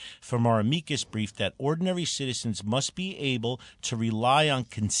argument from our amicus brief that ordinary citizens must be able to rely on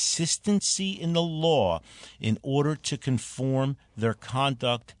consistency in the law in order to conform their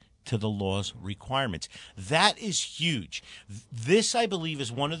conduct to the law's requirements. That is huge. This, I believe,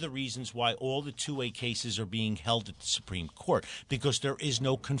 is one of the reasons why all the 2A cases are being held at the Supreme Court, because there is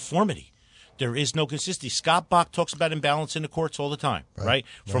no conformity. There is no consistency. Scott Bach talks about imbalance in the courts all the time, right?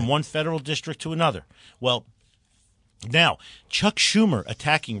 From one federal district to another. Well, now, Chuck Schumer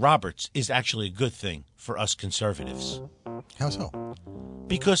attacking Roberts is actually a good thing for us conservatives. How so?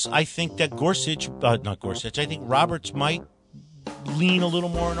 Because I think that I think Roberts might lean a little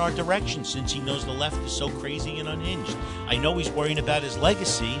more in our direction since he knows the left is so crazy and unhinged. I know he's worrying about his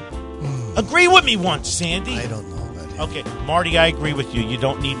legacy. Agree with me once, Sandy. I don't know about him. Okay, Marty, I agree with you. You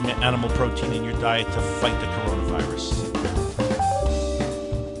don't need animal protein in your diet to fight the coronavirus.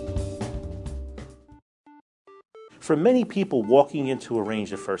 For many people, walking into a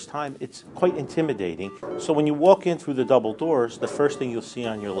range the first time, it's quite intimidating. So when you walk in through the double doors, the first thing you'll see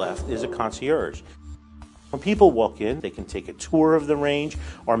on your left is a concierge. When people walk in, they can take a tour of the range,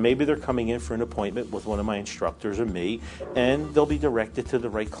 or maybe they're coming in for an appointment with one of my instructors or me, and they'll be directed to the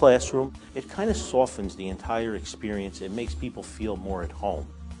right classroom. It kind of softens the entire experience. It makes people feel more at home.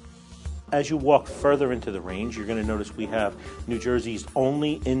 As you walk further into the range, you're going to notice we have New Jersey's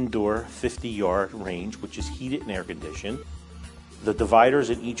only indoor 50-yard range, which is heated and air-conditioned. The dividers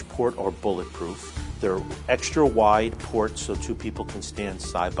at each port are bulletproof. They're extra wide ports so two people can stand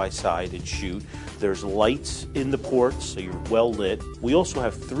side by side and shoot. There's lights in the ports, so you're well lit. We also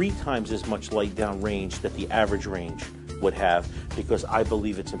have 3 times as much light down range that the average range would have, because I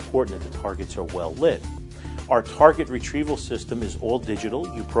believe it's important that the targets are well lit. Our target retrieval system is all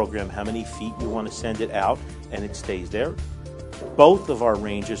digital. You program how many feet you want to send it out, and it stays there. Both of our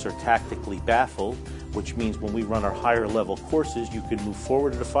ranges are tactically baffled, which means when we run our higher level courses, you can move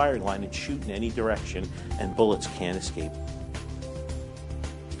forward to the firing line and shoot in any direction, and bullets can't escape.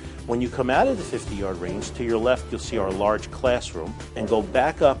 When you come out of the 50-yard range, to your left you'll see our large classroom, and go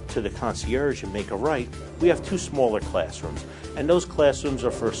back up to the concierge and make a right. We have 2 smaller classrooms, and those classrooms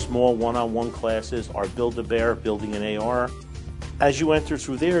are for small one-on-one classes, our Build-A-Bear, building an AR. As you enter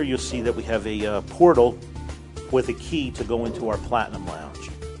through there, you'll see that we have a portal with a key to go into our Platinum Lounge.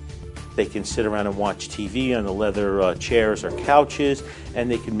 They can sit around and watch TV on the leather chairs or couches, and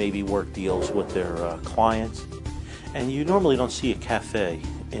they can maybe work deals with their clients. And you normally don't see a cafe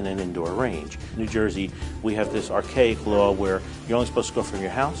in an indoor range. In New Jersey, we have this archaic law where you're only supposed to go from your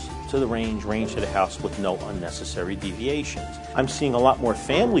house to the range to the house with no unnecessary deviations. I'm seeing a lot more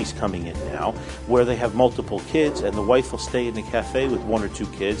families coming in now where they have multiple kids, and the wife will stay in the cafe with 1 or 2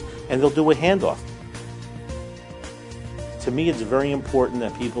 kids, and they'll do a handoff. To me, it's very important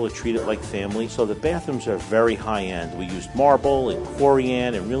that people are treated like family, so the bathrooms are very high-end. We used marble and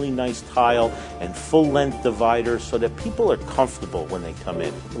corian and really nice tile and full-length dividers so that people are comfortable when they come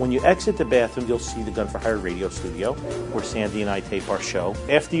in. When you exit the bathroom, you'll see the Gun for Hire radio studio where Sandy and I tape our show.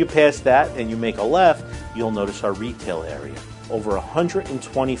 After you pass that and you make a left, you'll notice our retail area. Over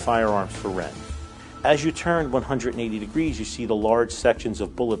 120 firearms for rent. As you turn 180 degrees, you see the large sections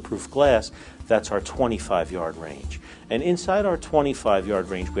of bulletproof glass. That's our 25-yard range. And inside our 25-yard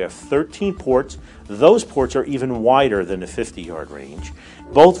range, we have 13 ports. Those ports are even wider than the 50-yard range.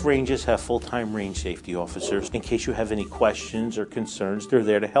 Both ranges have full-time range safety officers. In case you have any questions or concerns, they're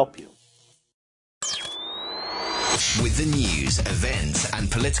there to help you. With the news, events, and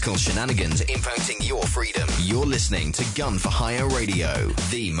political shenanigans impacting your freedom, you're listening to Gun for Hire Radio,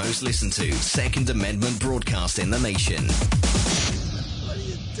 the most listened to Second Amendment broadcast in the nation. Why do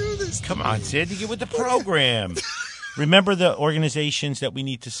you do this? Come on, Sandy, get with the program. Remember the organizations that we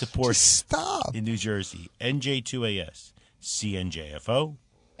need to support Just stop. in New Jersey. NJ2AS, CNJFO,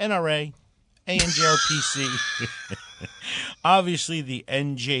 NRA, ANJRPC. Obviously, the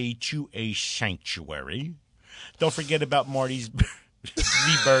NJ2A Sanctuary. Don't forget about Marty's V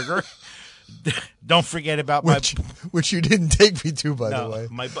Burger. Don't forget about which you didn't take me to, by no, the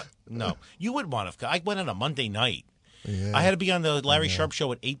way. No, you wouldn't want to. I went on a Monday night. Yeah. I had to be on the Larry Sharp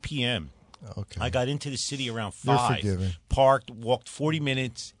show at 8 p.m. Okay. I got into the city around You're 5. forgiven. Parked, walked 40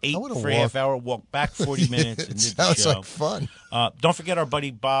 minutes, ate I for would've a half walked. hour, walked back 40 minutes, and It did the sounds show. like fun. Don't forget our buddy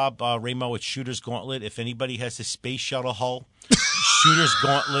Bob Ramo at Shooter's Gauntlet. If anybody has a space shuttle hull,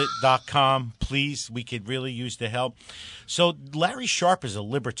 shootersgauntlet.com. Please, we could really use the help. So Larry Sharp is a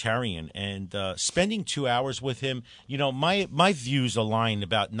libertarian, and spending 2 hours with him, you know, my views align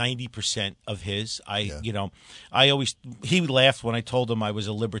about 90% of his. He laughed when I told him I was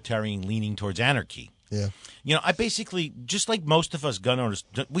a libertarian leaning towards anarchy. Yeah. You know, I basically, just like most of us gun owners,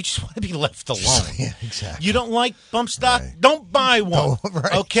 we just want to be left alone. Yeah, exactly. You don't like bump stock? Right. Don't buy one. No,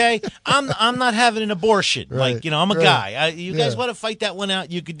 right. Okay? I'm not having an abortion. Right, Like, you know, I'm a right. guy. You guys Yeah. want to fight that one out?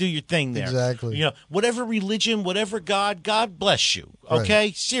 You could do your thing there. Exactly. You know, whatever religion, whatever God bless you. Okay?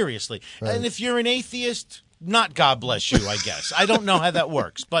 Right. Seriously. Right. And if you're an atheist, not God bless you, I guess. I don't know how that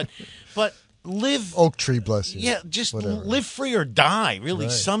works. But live. Oak tree, bless you. Yeah, just Whatever. live free or die really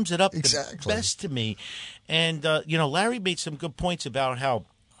Right. sums it up Exactly. the best to me. And, you know, Larry made some good points about how,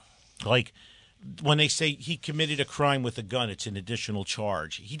 like, when they say he committed a crime with a gun, it's an additional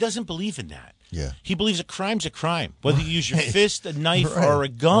charge. He doesn't believe in that. Yeah. He believes a crime's a crime, whether you use your fist, a knife, Right. or a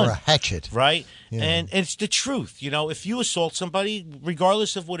gun. Or a hatchet. Right? Yeah. And it's the truth. You know, if you assault somebody,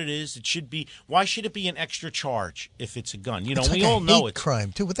 regardless of what it is, it should be, why should it be an extra charge if it's a gun? You know, It's we like all a know hate it's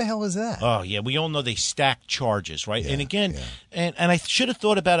crime, too. What the hell is that? Oh, yeah. We all know they stack charges, right? Yeah, And again, yeah. and I should have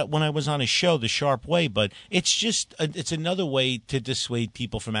thought about it when I was on a show, The Sharp Way, but it's just, it's another way to dissuade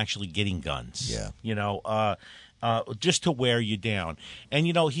people from actually getting guns. Yeah. You know, just to wear you down. And,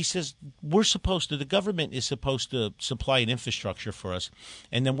 you know, he says the government is supposed to supply an infrastructure for us,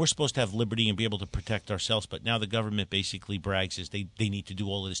 and then we're supposed to have liberty and be able to protect ourselves. But now the government basically brags as they need to do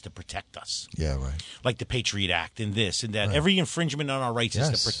all of this to protect us. Yeah, right. Like the Patriot Act and this and that. Right. Every infringement on our rights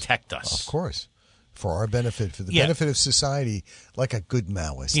is to protect us. Of course. For our benefit, for the Yeah. benefit of society, like a good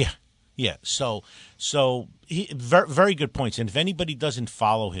Maoist. Yeah. Yeah, so very, very good points. And if anybody doesn't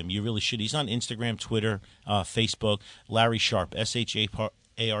follow him, you really should. He's on Instagram, Twitter, Facebook. Larry Sharp, SHARPE,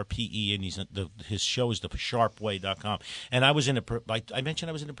 and his show is thesharpway.com. And I mentioned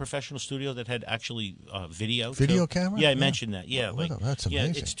I was in a professional studio that had actually video. Video too. camera? Yeah, I Yeah. mentioned that. Yeah, That's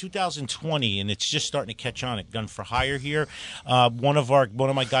amazing. Yeah, it's 2020, and it's just starting to catch on at Gun for Hire here. One of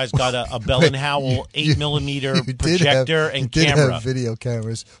my guys got a Bell and Howell 8mm projector and camera. You did have video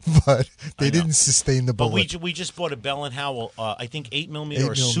cameras, but they didn't sustain the But bullet. we just bought a Bell and Howell, I think 8mm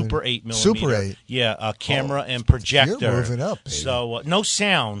or a 8mm. Super 8mm. Super 8. Yeah, a camera and projector. You're moving up, baby. So no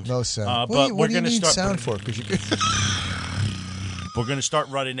sound. No sound. But what do you going to need start sound for? Because you could. We're going to start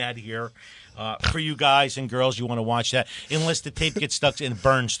running that here. For you guys and girls, you want to watch that. Unless the tape gets stuck and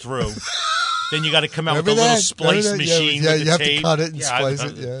burns through. Then you got to come out with a little splice machine. Yeah, with you the have tape. to cut it and splice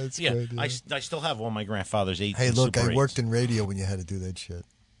it. Yeah, it's good. Yeah. I still have all my grandfather's 8. Hey, look, Super I worked 8s. in radio when you had to do that shit.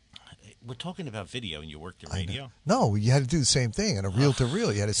 We're talking about video, and you worked in radio. No, you had to do the same thing on a reel to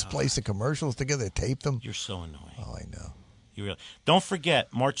reel. You had to splice the commercials together, tape them. You're so annoying. Oh, I know. You really don't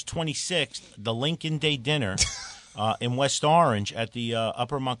forget March 26th, the Lincoln Day dinner in West Orange at the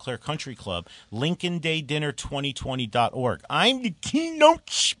Upper Montclair Country Club. LincolnDayDinner2020.org. I'm the keynote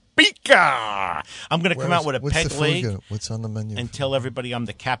speaker. I'm going to come out with a What's the peg food leg gonna- What's on the menu? and tell everybody I'm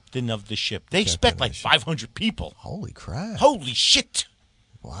the captain of the ship. They expect like 500 people. Holy crap! Holy shit!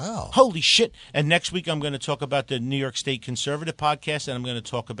 Wow. Holy shit. And next week I'm going to talk about the New York State Conservative podcast, and I'm going to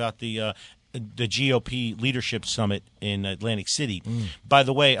talk about the GOP Leadership Summit in Atlantic City. By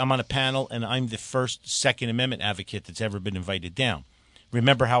the way, I'm on a panel, and I'm the first Second Amendment advocate that's ever been invited down.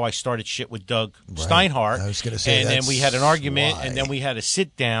 Remember how I started shit with Doug Steinhardt? I was going to say and then we had an argument, why. and then we had a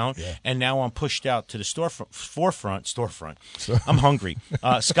sit down, and now I'm pushed out to the storefront. I'm hungry.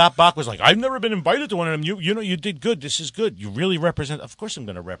 Scott Bach was like, "I've never been invited to one of them. You know, you did good. This is good. You really represent." Of course, I'm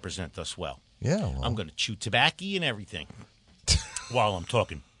going to represent us well. Yeah, well. I'm going to chew tobacco and everything while I'm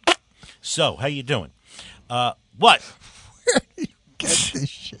talking. So, how you doing? What? Get this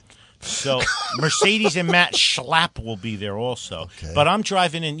shit. So Mercedes and Matt Schlapp will be there also. Okay. But I'm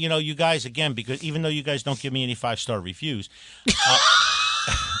driving in, you guys, again, because even though you guys don't give me any 5-star reviews,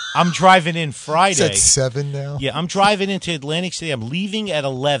 I'm driving in Friday. It's at 7 now? Yeah, I'm driving into Atlantic City. I'm leaving at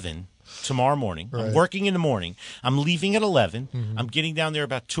 11 tomorrow morning. Right. I'm working in the morning. I'm leaving at 11. I'm getting down there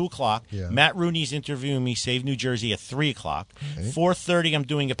about 2 o'clock. Yeah. Matt Rooney's interviewing me, Save New Jersey, at 3 o'clock. 4:30, I'm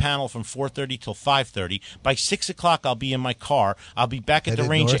doing a panel from 4:30 till 5:30. By 6 o'clock, I'll be in my car. I'll be back at the Headed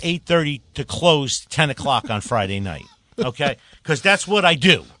range north? at 8:30 to close 10 o'clock on Friday night. Okay? Because that's what I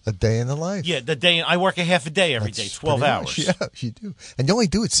do. A day in the life. Yeah, I work a half a day every day, That's 12 pretty hours. much- Yeah, you do. And you only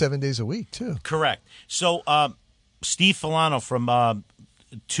do it 7 days a week, too. Correct. So, Steve Filano from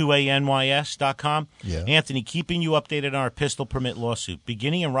 2ANYS.com. Yeah. Anthony, keeping you updated on our pistol permit lawsuit.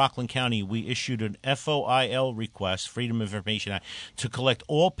 Beginning in Rockland County, we issued an FOIL request, Freedom of Information Act, to collect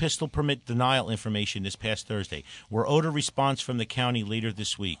all pistol permit denial information this past Thursday. We're owed a response from the county later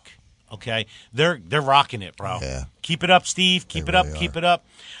this week. Okay, they're rocking it, bro. Yeah. Keep it up, Steve. Keep They it up. really Keep are. it up.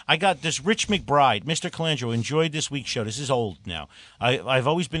 I got this Rich McBride. Mr. Colangelo, enjoyed this week's show. This is old now. I've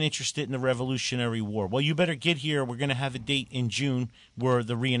always been interested in the Revolutionary War. Well, you better get here. We're going to have a date in June where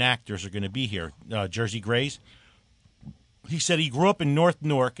the reenactors are going to be here. Jersey Grays. He said he grew up in North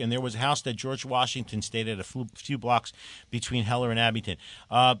Newark, and there was a house that George Washington stayed at a few blocks between Heller and Abington.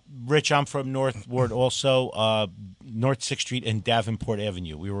 Rich, I'm from North Ward also, North 6th Street and Davenport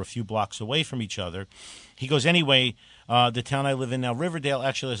Avenue. We were a few blocks away from each other. He goes, anyway, the town I live in now, Riverdale,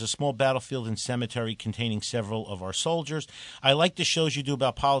 actually has a small battlefield and cemetery containing several of our soldiers. I like the shows you do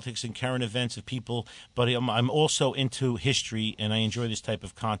about politics and current events of people, but I'm also into history, and I enjoy this type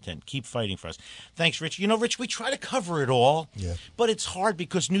of content. Keep fighting for us. Thanks, Rich. Rich, we try to cover it all, but it's hard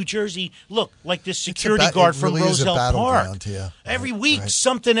because New Jersey, look, like this security guard from really is a Roselle Park. battleground, yeah. Every Right, week right,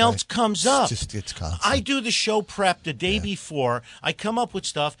 something else right. comes up. It's constant. I do the show prep the day before. I come up with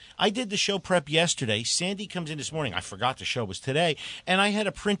stuff. I did the show prep yesterday. Sandy comes in this morning. I forgot the show was today, and I had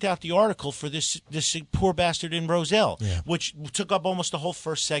to print out the article for this poor bastard in Roselle, which took up almost the whole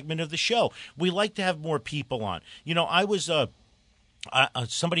first segment of the show. We like to have more people on. I was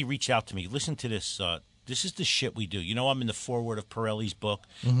somebody reached out to me. Listen to this. This is the shit we do. I'm in the foreword of Pirelli's book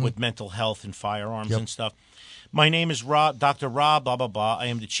with mental health and firearms and stuff. My name is Dr. Rob, blah, blah, blah. I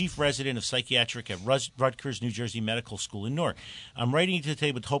am the chief resident of psychiatric at Rutgers, New Jersey Medical School in Newark. I'm writing you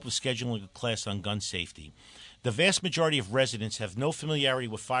today with hope of scheduling a class on gun safety. The vast majority of residents have no familiarity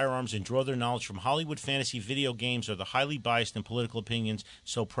with firearms and draw their knowledge from Hollywood fantasy video games or the highly biased and political opinions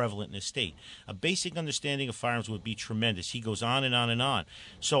so prevalent in the state. A basic understanding of firearms would be tremendous. He goes on and on and on.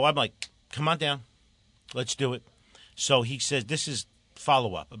 So I'm like, come on down. Let's do it. So he says, this is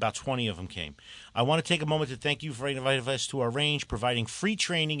follow-up. About 20 of them came. I want to take a moment to thank you for inviting us to our range, providing free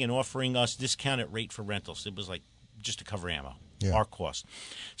training and offering us discounted rate for rentals. It was like just to cover ammo. Our cost.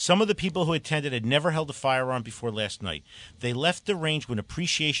 Some of the people who attended had never held a firearm before last night. They left the range with an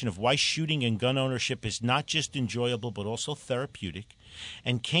appreciation of why shooting and gun ownership is not just enjoyable but also therapeutic,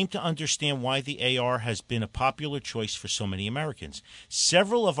 and came to understand why the AR has been a popular choice for so many Americans.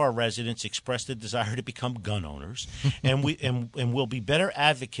 Several of our residents expressed a desire to become gun owners, and will be better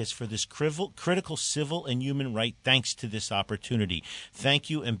advocates for this critical civil and human right thanks to this opportunity.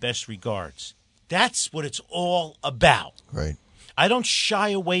 Thank you and best regards. That's what it's all about. Right. I don't shy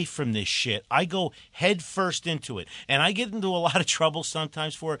away from this shit. I go head first into it. And I get into a lot of trouble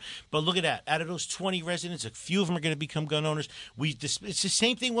sometimes for it. But look at that. Out of those 20 residents, a few of them are going to become gun owners. It's the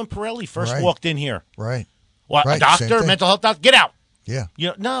same thing when Pirelli first walked in here. Right. What, Right, a doctor, same thing. mental health doctor? Get out. Yeah.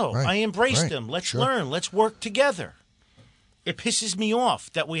 No, Right. I embraced Right. them. Let's Sure. learn. Let's work together. It pisses me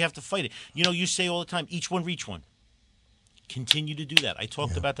off that we have to fight it. You say all the time, each one reach one. Continue to do that. I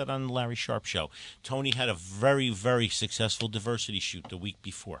talked about that on the Larry Sharp Show. Tony had a very, very successful diversity shoot the week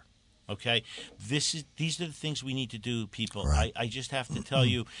before. Okay, these are the things we need to do, people. Right. I just have to tell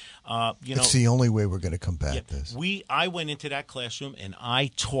you, It's the only way we're going to combat this. I went into that classroom and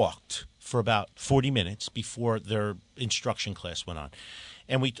I talked for about 40 minutes before their instruction class went on.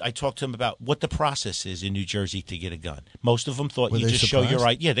 And I talked to them about what the process is in New Jersey to get a gun. Most of them thought you just show your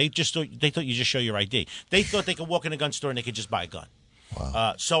ID. Yeah, they thought you just show your ID. They thought they could walk in a gun store and they could just buy a gun.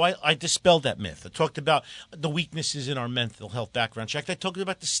 Wow. So I dispelled that myth. I talked about the weaknesses in our mental health background check. I talked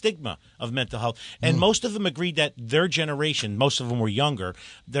about the stigma of mental health. And most of them agreed that their generation, most of them were younger,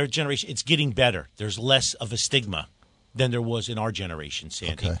 their generation, it's getting better. There's less of a stigma than there was in our generation,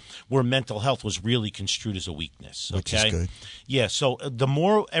 Sandy, where mental health was really construed as a weakness. Okay? Which is good. Yeah, so the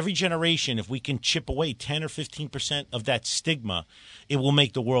more every generation, if we can chip away 10 or 15% of that stigma, it will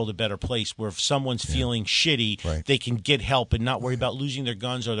make the world a better place where if someone's feeling shitty, they can get help and not worry about losing their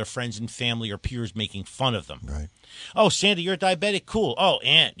guns or their friends and family or peers making fun of them. Right. Oh, Sandy, you're diabetic. Cool. Oh,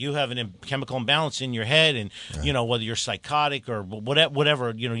 Aunt, you have a chemical imbalance in your head, and you know whether you're psychotic or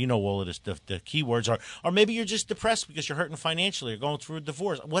whatever. You know all of this, the keywords are, or maybe you're just depressed because you're hurting financially or going through a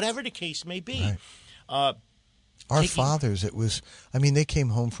divorce. Whatever the case may be. Right. Our fathers, it was. I mean, they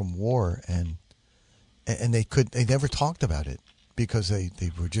came home from war and they never talked about it because they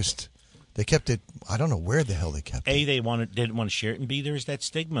were just. They kept it. I don't know where the hell they kept it. They didn't want to share it, and B, there's that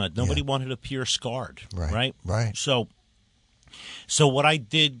stigma. Nobody wanted to appear scarred, right? So what I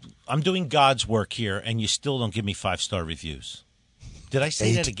did, I'm doing God's work here, and you still don't give me 5-star reviews. Did I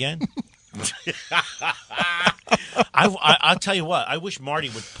say that again? I'll tell you what. I wish Marty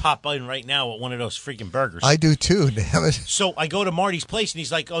would pop in right now at one of those freaking burgers. I do too. Damn it. So I go to Marty's place and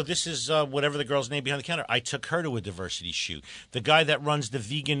he's like, "Oh, this is whatever the girl's name behind the counter." I took her to a diversity shoot. The guy that runs the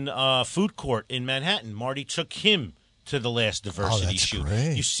vegan food court in Manhattan, Marty took him to the last diversity shoot.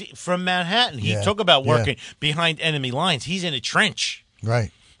 Great. You see, from Manhattan, he talk about working behind enemy lines. He's in a trench.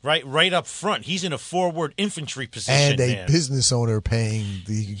 Right up front. He's in a forward infantry position. And a business owner paying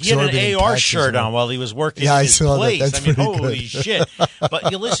the He had an AR shirt on while he was working in his place. That's holy shit.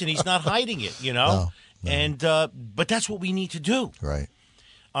 But you listen, he's not hiding it, you know? No. And but that's what we need to do. Right.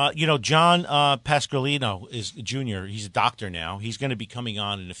 John Pasqualino is junior. He's a doctor now. He's going to be coming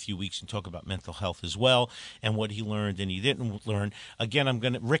on in a few weeks and talk about mental health as well and what he learned and he didn't learn. Again,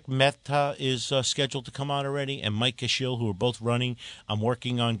 Rick Mehta is scheduled to come on already, and Mike Cashill, who are both running. I'm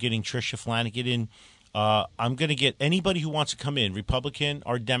working on getting Tricia Flanagan in. I'm going to get anybody who wants to come in, Republican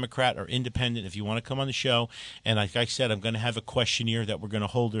or Democrat or Independent, if you want to come on the show. And like I said, I'm going to have a questionnaire that we're going to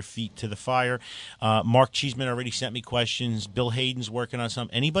hold their feet to the fire. Mark Cheeseman already sent me questions. Bill Hayden's working on some.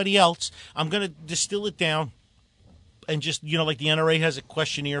 Anybody else, I'm going to distill it down. And just, like the NRA has a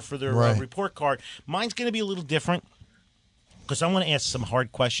questionnaire for their report card. Mine's going to be a little different because I want to ask some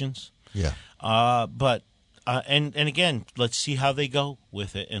hard questions. Yeah. But again, let's see how they go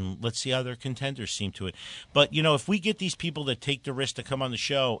with it, and let's see how their contenders seem to it. But, if we get these people that take the risk to come on the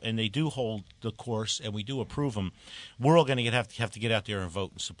show and they do hold the course and we do approve them, we're all going to have to get out there and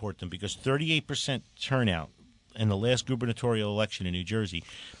vote and support them because 38% turnout in the last gubernatorial election in New Jersey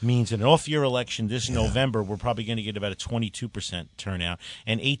means in an off-year election this November, we're probably going to get about a 22% turnout,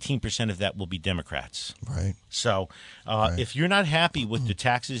 and 18% of that will be Democrats. Right. So if you're not happy with the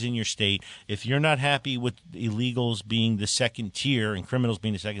taxes in your state, if you're not happy with illegals being the second tier and criminals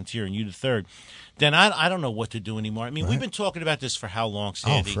being the second tier and you the third, then I don't know what to do anymore. I mean, we've been talking about this for how long,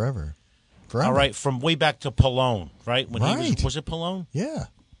 Sandy? Oh, forever. All right, from way back to Pallone, right? When he was it Pallone? Yeah.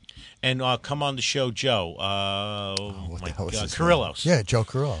 And come on the show, Joe. What the hell is his Carrillos. name? Yeah, Joe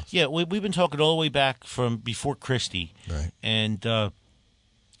Carrillos. Yeah, we've been talking all the way back from before Christie. Right. And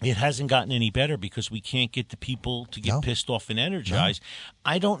it hasn't gotten any better because we can't get the people to get pissed off and energized.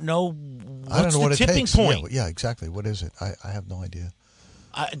 No. I don't know what's the tipping point. Yeah, exactly. What is it? I have no idea.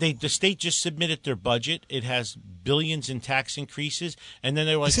 The state just submitted their budget. It has billions in tax increases, and then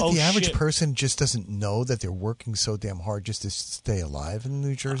they're like, the average person just doesn't know that they're working so damn hard just to stay alive in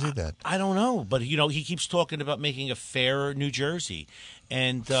New Jersey? I don't know, but he keeps talking about making a fairer New Jersey.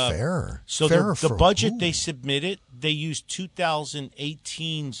 And fair. So fair the budget they submitted, they used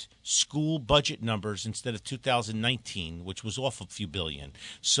 2018's school budget numbers instead of 2019, which was off a few billion.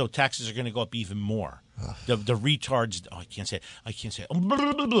 So taxes are going to go up even more. The retards. Oh, I can't say it. The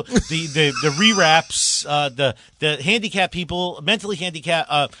rewraps. The handicapped people, mentally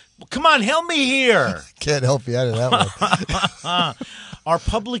handicapped. Come on, help me here. Can't help you out of that one. Our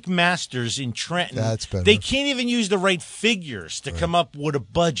public masters in Trenton, that's better. They can't even use the right figures to come up with a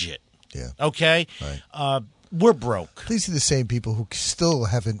budget. Yeah. Okay? Right. We're broke. These are the same people who still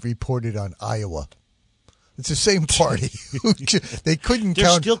haven't reported on Iowa. It's the same party. They couldn't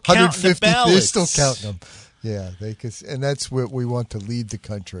count 150. They're still counting them. Yeah, and that's what we want to lead the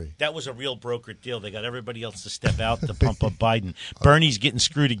country. That was a real brokered deal. They got everybody else to step out to pump up Biden. Bernie's getting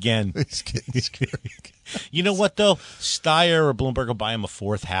screwed again. He's getting screwed. You know what though? Steyer or Bloomberg will buy him a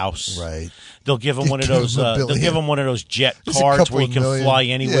fourth house. Right. They'll give him one of those. They'll give him one of those jet Just a cards couple where he of can million. fly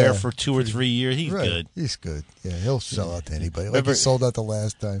anywhere Yeah. for 2 or 3 years. He's Right. good. He's good. Yeah, he'll sell out to anybody. Like Remember- he sold out the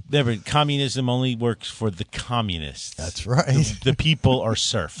last time. Remember, communism only works for the communists. That's right. The people are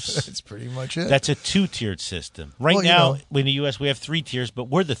serfs. That's pretty much it. That's a 2-tiered system. Right Well, you now, know- in the U.S., we have 3 tiers, but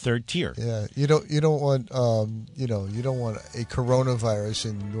we're the 3rd tier. Yeah, you don't want you don't want a coronavirus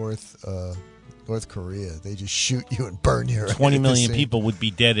in North Korea. They just shoot you and burn you. 20 at the million same- people would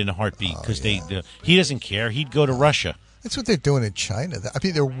be dead in a heartbeat because yeah. he doesn't care. He'd go to Russia. That's what they're doing in China. I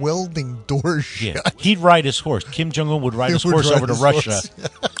mean, they're welding doors shut. Yeah, he'd ride his horse. Kim Jong Un would ride his He would horse ride over to his Russia, horse.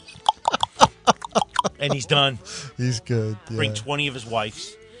 and he's done. He's good. Yeah. Bring 20 of his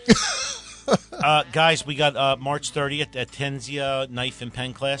wives. Guys, we got March 30th at Tenzia Knife and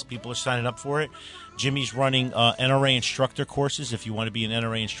Pen class. People are signing up for it. Jimmy's running NRA instructor courses. If you want to be an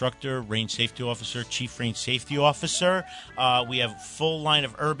NRA instructor, range safety officer, chief range safety officer. We have full line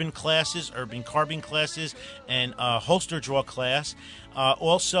of urban classes, urban carbine classes, and holster draw class.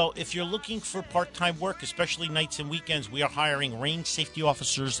 Also, if you're looking for part-time work, especially nights and weekends, we are hiring range safety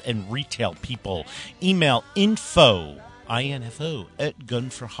officers and retail people. Email info at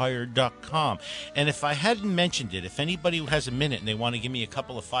gunforhire.com. And if I hadn't mentioned it, if anybody who has a minute and they want to give me a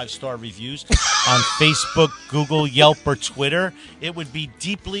couple of 5-star reviews on Facebook, Google, Yelp, or Twitter, it would be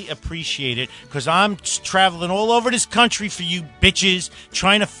deeply appreciated because I'm traveling all over this country for you bitches,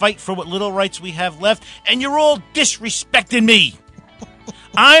 trying to fight for what little rights we have left, and you're all disrespecting me.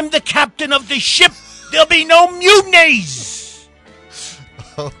 I'm the captain of the ship. There'll be no mutinies.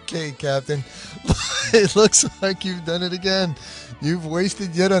 Okay, Captain. It looks like you've done it again. You've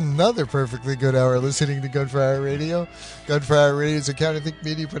wasted yet another perfectly good hour listening to Gun for Hire Radio. Gun for Hire Radio is a Counter Think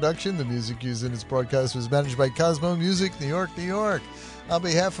Media production. The music used in this broadcast was managed by Cosmo Music, New York, New York. On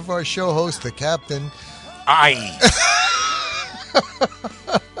behalf of our show host, the Captain,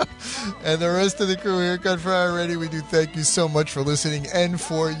 and the rest of the crew here at Gun for Hire Radio, we do thank you so much for listening and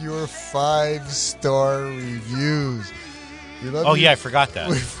for your 5-star reviews. We love you. Yeah, I forgot that.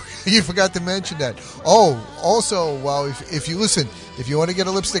 You forgot to mention that. Oh, also, if you listen, if you want to get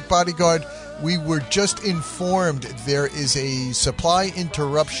a lipstick bodyguard, we were just informed there is a supply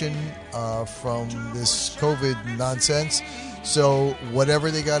interruption from this COVID nonsense. So whatever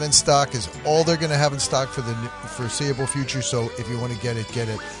they got in stock is all they're going to have in stock for the foreseeable future. So if you want to get it, get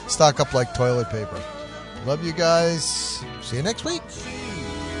it. Stock up like toilet paper. Love you guys. See you next week.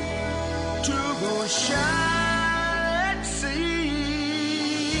 To go shine.